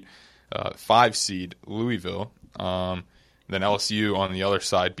 They beat 5 seed Louisville. Then LSU on the other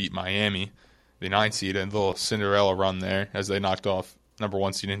side beat Miami, the 9 seed, and a little Cinderella run there as they knocked off number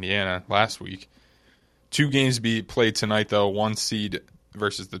 1 seed Indiana last week. 2 games to be played tonight, though. 1 seed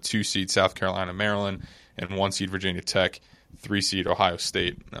versus the 2 seed South Carolina, Maryland, and 1 seed Virginia Tech, 3 seed Ohio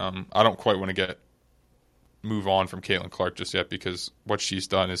State. I don't quite want to move on from Caitlin Clark just yet because what she's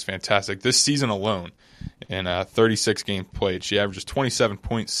done is fantastic. This season alone, in 36 games played, she averages 27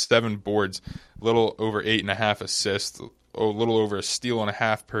 points, 7 boards, a little over 8.5 assists, a little over a steal and a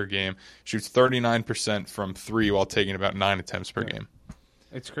half per game. Shoots 39% from 3 while taking about 9 attempts per game.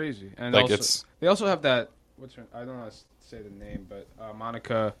 It's crazy. And they also have that, I don't know how to say the name, but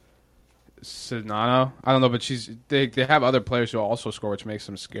Monica Czinano. I don't know, but they have other players who also score, which makes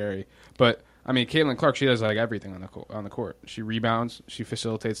them scary. But, I mean, Caitlin Clark, she does everything on the court. She rebounds. She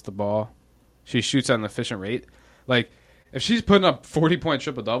facilitates the ball. She shoots at an efficient rate. Like, if she's putting up 40-point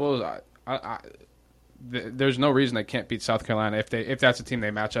triple-doubles, there's no reason they can't beat South Carolina if that's a team they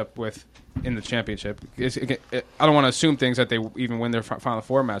match up with in the championship. I don't want to assume things that they even win their Final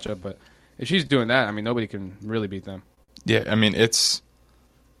Four matchup, but if she's doing that, I mean, nobody can really beat them. Yeah, I mean,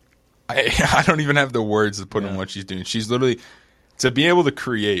 I don't even have the words to put on what she's doing. She's literally, to be able to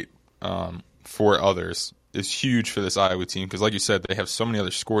create for others is huge for this Iowa team because, like you said, they have so many other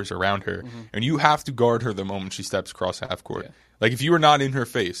scorers around her, and you have to guard her the moment she steps across half court. Yeah. Like, if you are not in her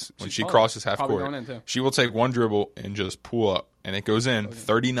face when she crosses half court, she will take one dribble and just pull up, and it goes in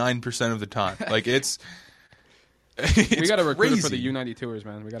 39% of the time. Like, it's we got to recruit for the U90 tours,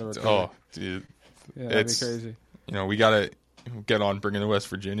 man. We got to recruit. Oh, dude. Yeah, that'd be crazy. We got to get on bringing to West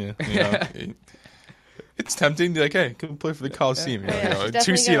Virginia. It's tempting to hey, come play for the Coliseum.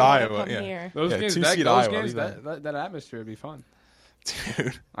 2 seed Iowa. Those games, 2 seed Iowa. That atmosphere would be fun.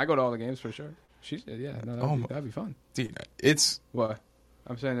 Dude. I go to all the games for sure. That'd be fun. Dude, it's what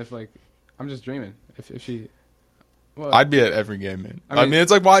I'm saying. If I'm just dreaming. If she, I'd be at every game, man. I mean,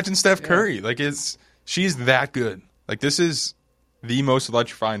 it's like watching Steph Curry. Like she's that good. Like this is the most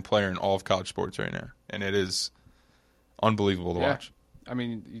electrifying player in all of college sports right now, and it is unbelievable to watch. I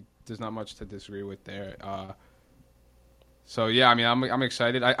mean, there's not much to disagree with there. So, yeah, I mean, I'm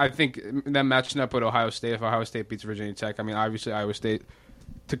excited. I think them matching up with Ohio State, if Ohio State beats Virginia Tech, I mean, obviously Iowa State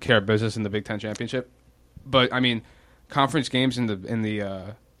took care of business in the Big Ten championship. But, I mean, conference games in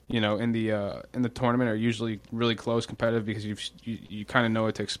the tournament are usually really close, competitive, because you kind of know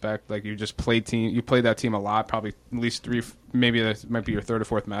what to expect. Like, you play that team a lot, probably at least 3, maybe that might be your third or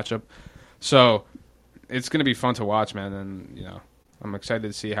fourth matchup. So it's going to be fun to watch, man, and I'm excited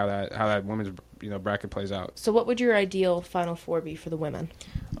to see how that women's bracket plays out. So what would your ideal Final Four be for the women?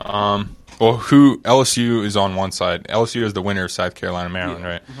 LSU is on one side. LSU is the winner of South Carolina, Maryland,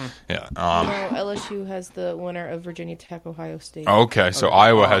 right? Mm-hmm. Yeah. No, LSU has the winner of Virginia Tech, Ohio State. Okay, so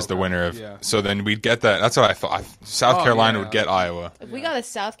Iowa has the winner of. Yeah. So then we'd get that. That's what I thought. South Carolina would get Iowa. If we got a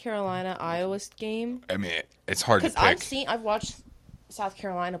South Carolina Iowa game, I mean, it's hard to pick. Because I've watched South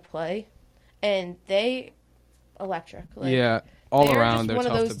Carolina play, and they electric. Like, all around, they're one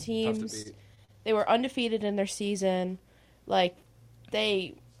of those teams. They were undefeated in their season. I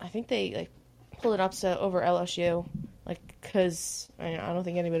think they pulled an upset over LSU. Because I don't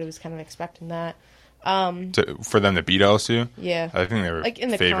think anybody was kind of expecting that. For them to beat LSU? Yeah. I think they were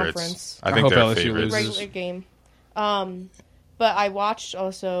in the favorites. Conference. I think they're LSU favorites. Regular game. But I watched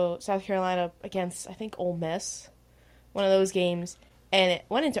also South Carolina against, I think, Ole Miss, one of those games, and it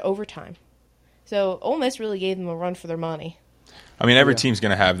went into overtime. So Ole Miss really gave them a run for their money. I mean, every team's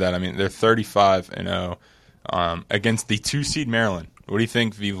going to have that. I mean, they're 35-0 against the 2-seed Maryland. What do you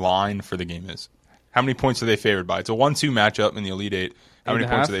think the line for the game is? How many points are they favored by? It's a 1-2 matchup in the Elite Eight. How many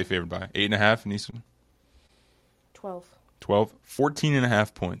points are they favored by? 8.5 in Eastern? 12.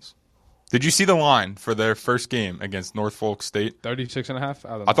 14.5 points. Did you see the line for their first game against Norfolk State? 36.5? I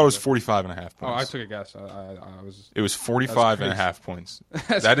thought it was 45.5 points. Oh, I took a guess. It was 45.5 points.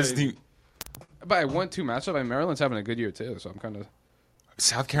 That is the... But a 1-2 matchup, and Maryland's having a good year, too, so I'm kind of...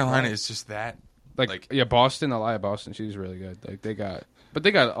 South Carolina is just that... Boston, Elia Boston, she's really good. They got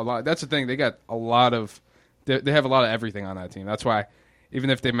a lot... That's the thing, they got a lot of... They have a lot of everything on that team. That's why,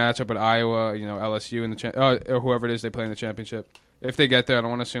 even if they match up with Iowa, LSU, in the or whoever it is they play in the championship, if they get there, I don't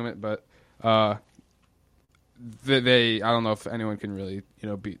want to assume it, but I don't know if anyone can really,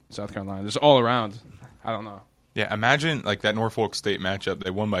 beat South Carolina. Just all around, I don't know. Yeah, imagine that Norfolk State matchup.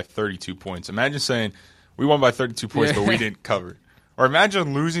 They won by 32 points. Imagine saying, we won by 32 points, but we didn't cover. Or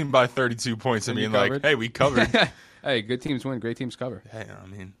imagine losing by 32 points and being like, hey, we covered. Hey, good teams win, great teams cover. Hey, I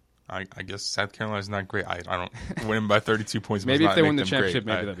mean, I guess South Carolina's not great. I don't win by 32 points. Maybe if they win the championship,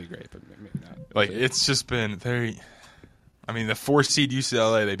 maybe that'd be great, but maybe not. It's just been very... I mean, the 4-seed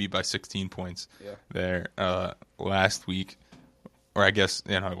UCLA, they beat by 16 points there last week. Or I guess,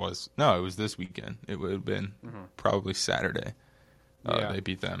 it was. No, it was this weekend. It would have been probably Saturday. They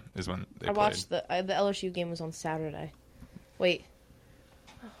beat them is when they played. I watched the LSU game was on Saturday. Wait.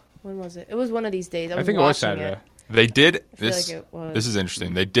 When was it? It was one of these days. I think it was Saturday. They did this. This is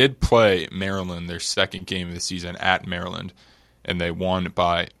interesting. They did play Maryland their second game of the season at Maryland, and they won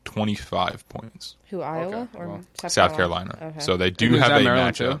by 25 points. Who, Iowa or South Carolina? Okay. So they do have a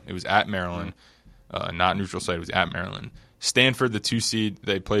matchup. It was at Maryland, not neutral site. It was at Maryland. Stanford, the 2-seed,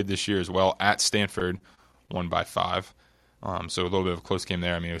 they played this year as well at Stanford, won by 5. So a little bit of a close game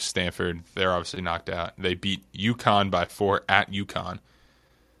there. I mean, it was Stanford. They're obviously knocked out. They beat UConn by 4 at UConn.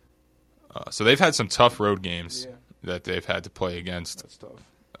 So they've had some tough road games that they've had to play against. That's tough.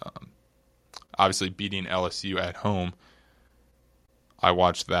 Obviously beating LSU at home. I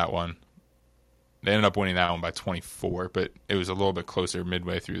watched that one. They ended up winning that one by 24, but it was a little bit closer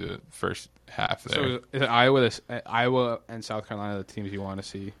midway through the first half there. So is it Iowa and South Carolina the teams you want to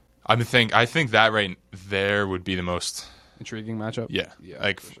see? I think that right there would be the most intriguing matchup. Yeah,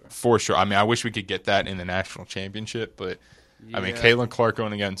 for sure. I mean, I wish we could get that in the national championship, but I mean, Caitlin Clark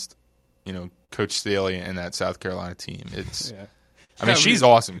going against Coach Staley and that South Carolina team. It's. Yeah. I mean, she's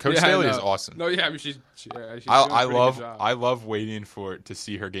awesome. Coach Staley is awesome. No, yeah, I mean, she's I love waiting to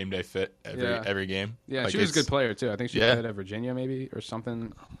see her game day fit every game. Yeah, she was a good player too. I think she played at Virginia maybe or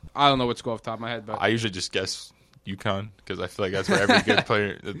something. I don't know what's going off the top of my head, but I usually just guess UConn because I feel like that's where every good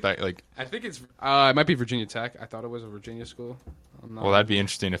player. I think it's it might be Virginia Tech. I thought it was a Virginia school. Well, that'd be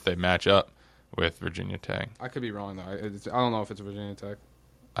interesting if they match up with Virginia Tech. I could be wrong though. I don't know if it's Virginia Tech.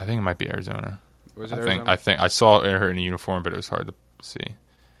 I think it might be Arizona. Was it Arizona? I think I saw her in a uniform, but it was hard to see.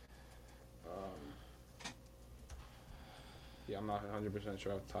 Yeah, I'm not 100%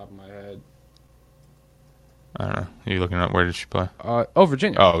 sure off the top of my head. I don't know. Are you looking up where did she play?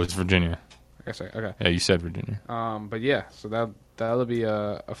 Virginia. Oh, it was Virginia. I guess okay. Yeah, you said Virginia. But yeah, so that'll be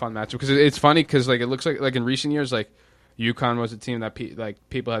a fun matchup because it's funny because it looks like in recent years UConn was a team that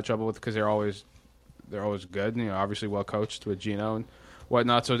people had trouble with because they're always good. Obviously well coached with Gino and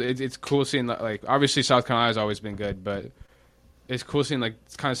whatnot. So it's cool seeing obviously South Carolina's always been good, but it's cool seeing like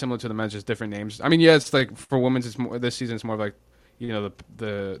it's kind of similar to the men's, just different names. I mean, yeah, it's like for women's, it's more this season. It's more of like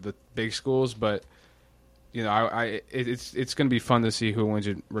the big schools, but it's going to be fun to see who wins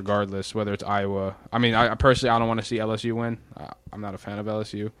it, regardless whether it's Iowa. I mean, I personally don't want to see LSU win. I'm not a fan of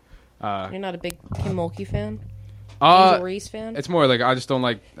LSU. You're not a big Kim Mulkey fan? Angel Reese fan? It's more like I just don't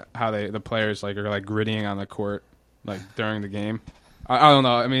like how the players like are like grittying on the court like during the game. I don't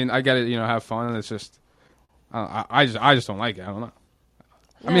know. I mean, I get it. Have fun. It's just I just don't like it. I don't know.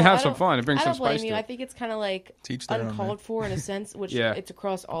 I mean, have some fun. It brings some spice to it. I don't blame you. I think it's kind of like uncalled for in a sense, which it's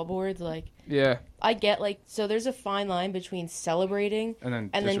across all boards. Like, I get so there's a fine line between celebrating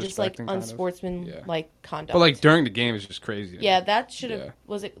and then just like unsportsmanlike conduct. But like during the game is just crazy. Yeah, that should have.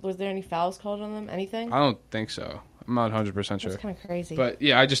 Was there any fouls called on them? Anything? I don't think so. I'm not 100% sure. That's kind of crazy. But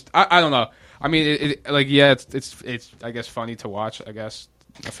yeah, I don't know. I mean, it's I guess funny to watch. I guess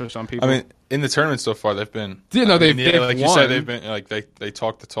for some people. I mean, in the tournament so far, they've been. They've like won. You said, they've been like they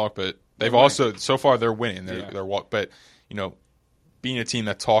talk the talk, but they've also so far they're winning. They're but being a team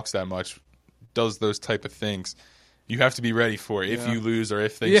that talks that much, does those type of things, you have to be ready for it if you lose or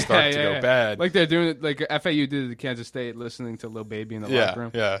if things start to go bad. Like they're doing it, like FAU did to Kansas State, listening to Lil Baby in the locker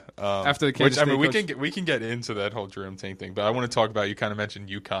room. Yeah, after the Kansas State we can get into that whole Jerome Tang thing, but I want to talk about, you kind of mentioned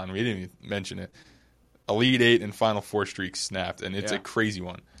UConn. We didn't even mention it. Elite Eight and Final Four streak snapped, and it's a crazy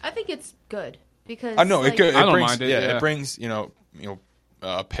one. I think it's good because I know like, it I don't brings mind it. it brings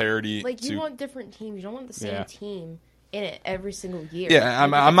parity. Like you want different teams. You don't want the same team in it every single year. Yeah,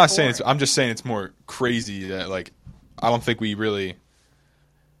 I'm not saying it's. I'm just saying it's more crazy that like I don't think we really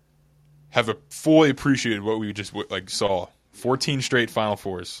have fully appreciated what we just saw. 14 straight Final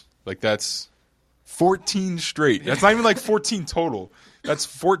Fours. Like that's 14 straight. That's not even like 14 total. That's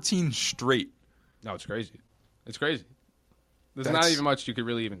 14 straight. No, it's crazy. It's crazy. There's not even much you could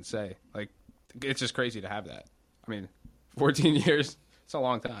really even say. Like, it's just crazy to have that. I mean, 14 years, it's a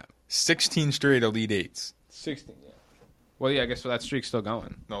long time. 16 straight Elite Eights. 16, yeah. Well, yeah, I guess that streak's still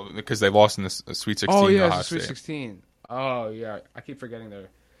going. No, because they lost in the Sweet 16. Oh, yeah, it's Sweet 16. Oh, yeah. I keep forgetting there.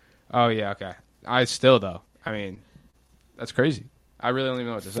 Oh, yeah, okay. Though. I mean, that's crazy. I really don't even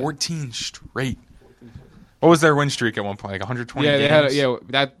know what to say. 14 straight. What was their win streak at one point? Like 120 games? They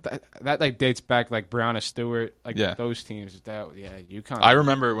had that like dates back like Brown and Stewart, like those teams. UConn. I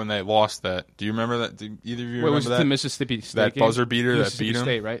remember when they lost that. Do you remember that? Do either of you remember was that? The Mississippi State that game? buzzer beater that beat them?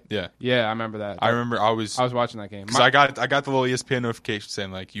 State, right? Yeah. Yeah, I remember that. I remember I was watching that game. Because I got the little ESPN notification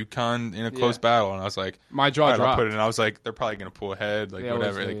saying like UConn in a close battle, and I was like, my jaw dropped. I put it in, I was like, they're probably gonna pull ahead, like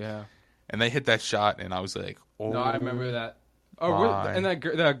whatever. And they hit that shot, and I was like, oh. No, I remember that. Oh, and that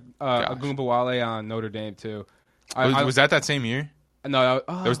Agumbawale on Notre Dame too. Was that that same year? No,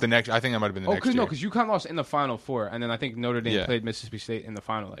 that was the next. I think that might have been the next year. No, because UConn lost in the Final Four, and then I think Notre Dame played Mississippi State in the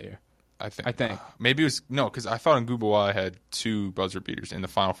final that year. I think maybe it was because I thought Agumbawale had 2 buzzer beaters in the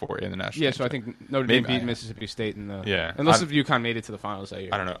Final Four in the national. Yeah, so I think Notre Dame beat Mississippi State in the. Yeah, unless if UConn made it to the finals that year.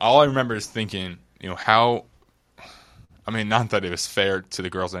 I don't know. All I remember is thinking, how. I mean, not that it was fair to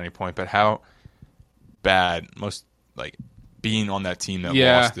the girls at any point, but how bad being on that team that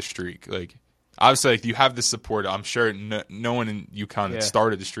lost the streak. Like, obviously, you have the support. I'm sure no one in UConn that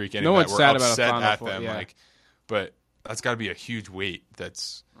started the streak and were upset at them. But that's got to be a huge weight.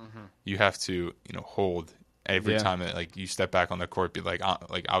 That's you have to hold every time that you step back on the court. Be like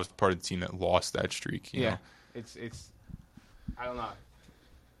I was part of the team that lost that streak. You know? It's I don't know.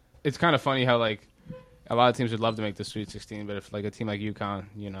 It's kind of funny how a lot of teams would love to make the Sweet 16, but if a team like UConn,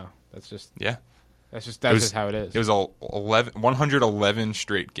 that's just That's just how it is. It was 111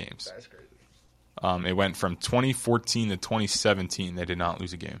 straight games. That's crazy. It went from 2014 to 2017. They did not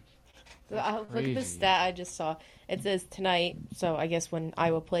lose a game. Look at the stat I just saw. It says tonight, so I guess when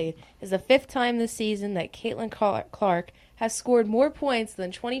Iowa played, is the 5th time this season that Caitlin Clark has scored more points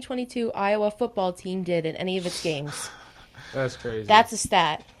than 2022 Iowa football team did in any of its games. That's crazy. That's a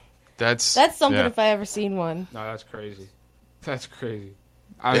stat. That's something if I ever seen one. No, that's crazy. That's crazy.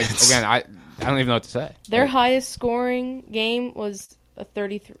 I mean, again, I don't even know what to say. Their highest scoring game was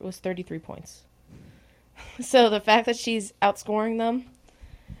 33 points. So the fact that she's outscoring them.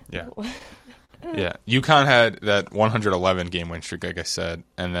 Yeah. Yeah. UConn had that 111 game win streak, like I said,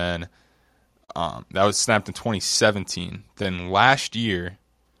 and then that was snapped in 2017. Then last year,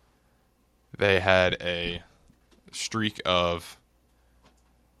 they had a streak of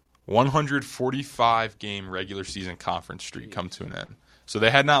 145 game regular season conference streak come to an end. So they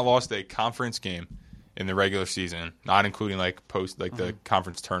had not lost a conference game in the regular season, not including the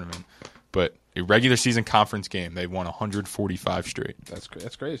conference tournament, but a regular season conference game. They won 145 straight.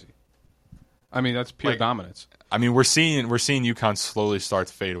 That's crazy. I mean, that's pure dominance. I mean, we're seeing UConn slowly start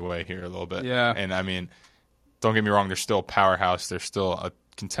to fade away here a little bit. Yeah. And I mean, don't get me wrong, they're still a powerhouse. They're still a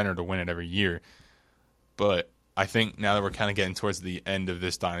contender to win it every year. But I think now that we're kind of getting towards the end of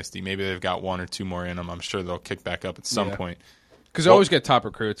this dynasty, maybe they've got 1 or 2 more in them. I'm sure they'll kick back up at some point. Because they always get top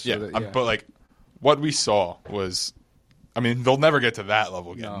recruits. Yeah, so that, but like what we saw was, I mean, they'll never get to that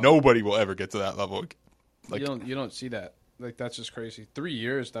level again. No. Nobody will ever get to that level again. Like, you don't see that. Like, that's just crazy. 3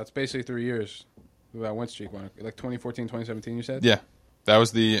 years. That's basically 3 years. That win streak went. Like 2014, 2017, you said? Yeah. That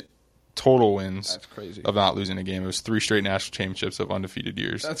was the total wins That's crazy. of not losing a game. It was 3 straight national championships of undefeated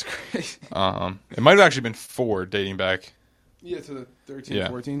years. That's crazy. It might have actually been 4 dating back. Yeah, to the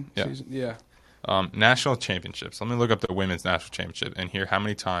 13-14 season. Yeah. National championships. Let me look up the women's national championship and hear how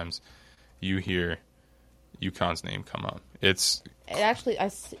many times you hear UConn's name come up.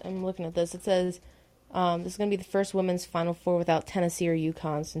 I'm looking at this. It says this is going to be the first women's Final Four without Tennessee or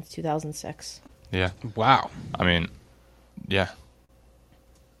UConn since 2006. Yeah. Wow. I mean, yeah.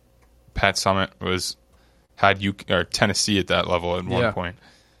 Pat Summitt had Tennessee at that level at one point.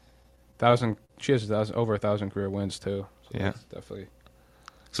 She has over 1,000 career wins too. So yeah, definitely.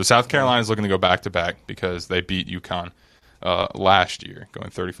 So South Carolina is looking to go back to back because they beat UConn last year, going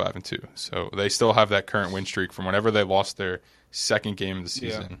 35-2. So they still have that current win streak from whenever they lost their second game of the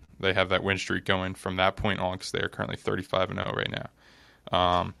season. Yeah. They have that win streak going from that point on because they are currently 35-0 right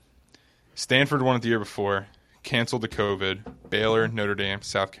now. Stanford won it the year before, canceled the COVID. Baylor, Notre Dame,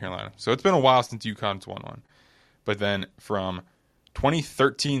 South Carolina. So it's been a while since UConn's won one. But then from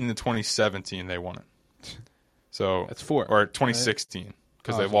 2013 to 2017, they won it. So that's 4. Or 2016,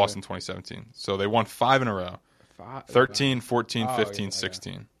 because they lost in 2017. So they won 5 in a row. 13, 14, 15,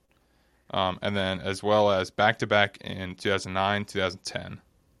 16. And then as well as back-to-back in 2009, 2010.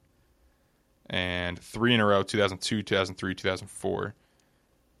 And 3 in a row, 2002, 2003, 2004.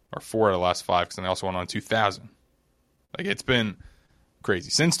 Or 4 out of the last 5, because then they also won on 2000. Like, it's been crazy.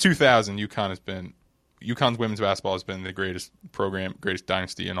 Since 2000, UConn's women's basketball has been the greatest program, greatest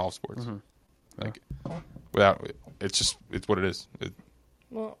dynasty in all sports. Mm-hmm. It's what it is.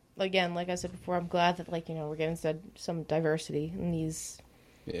 Well, again, like I said before, I'm glad that we're getting some diversity in these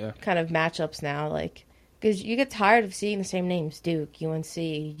kind of matchups now. Like, because you get tired of seeing the same names: Duke, UNC,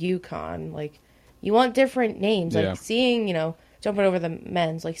 UConn. Like, you want different names. Like seeing, jumping over the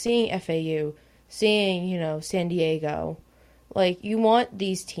men's, like seeing FAU, seeing San Diego. Like, you want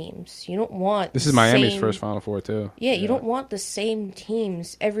these teams. You don't want this is Miami's first Final Four too. Yeah, you don't want the same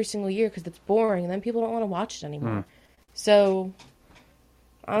teams every single year because it's boring, and then people don't want to watch it anymore. So,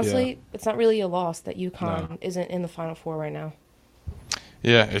 honestly, it's not really a loss that UConn isn't in the Final Four right now.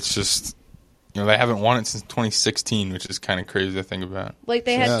 Yeah, it's just they haven't won it since 2016, which is kind of crazy to think about. Like,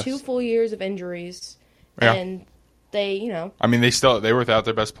 they had 2 full years of injuries, and they, I mean, they were without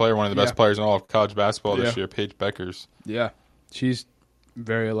their best player, one of the best players in all of college basketball this year, Paige Beckers. Yeah. She's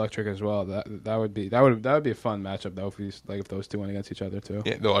very electric as well. That would be a fun matchup though if those two went against each other too.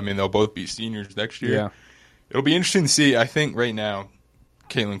 Yeah, they'll both be seniors next year. Yeah, it'll be interesting to see. I think right now,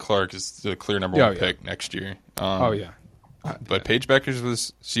 Caitlin Clark is the clear number 1 pick next year. But Paige Beckers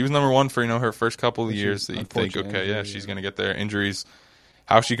was number 1 for her first couple of years. That you think, she's going to get there. Injuries,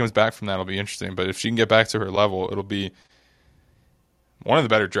 how she comes back from that will be interesting. But if she can get back to her level, it'll be one of the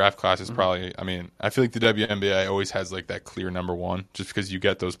better draft classes, probably. I mean, I feel like the WNBA always has that clear number 1, just because you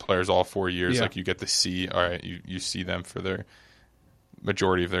get those players all 4 years. Like, you get to see, all right, you see them for their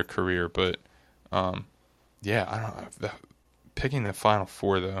majority of their career. But, I don't know. Picking the Final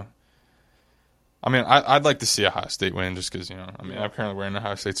Four, though. I mean, I'd like to see Ohio State win, just because, I'm currently wearing an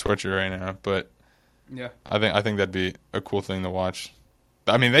Ohio State sweatshirt right now. But I think that'd be a cool thing to watch.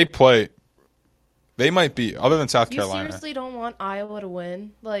 I mean, they might be, other than South Carolina. You seriously don't want Iowa to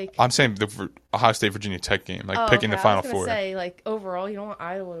win? I'm saying the Ohio State Virginia Tech game, picking the Final Four. I was going to say, overall, you don't want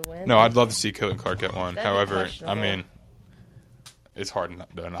Iowa to win? No, I'd love to see Caitlin Clark get one. That'd However, I mean, it's hard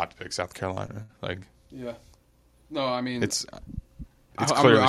not to pick South Carolina. No, I mean, it's clearly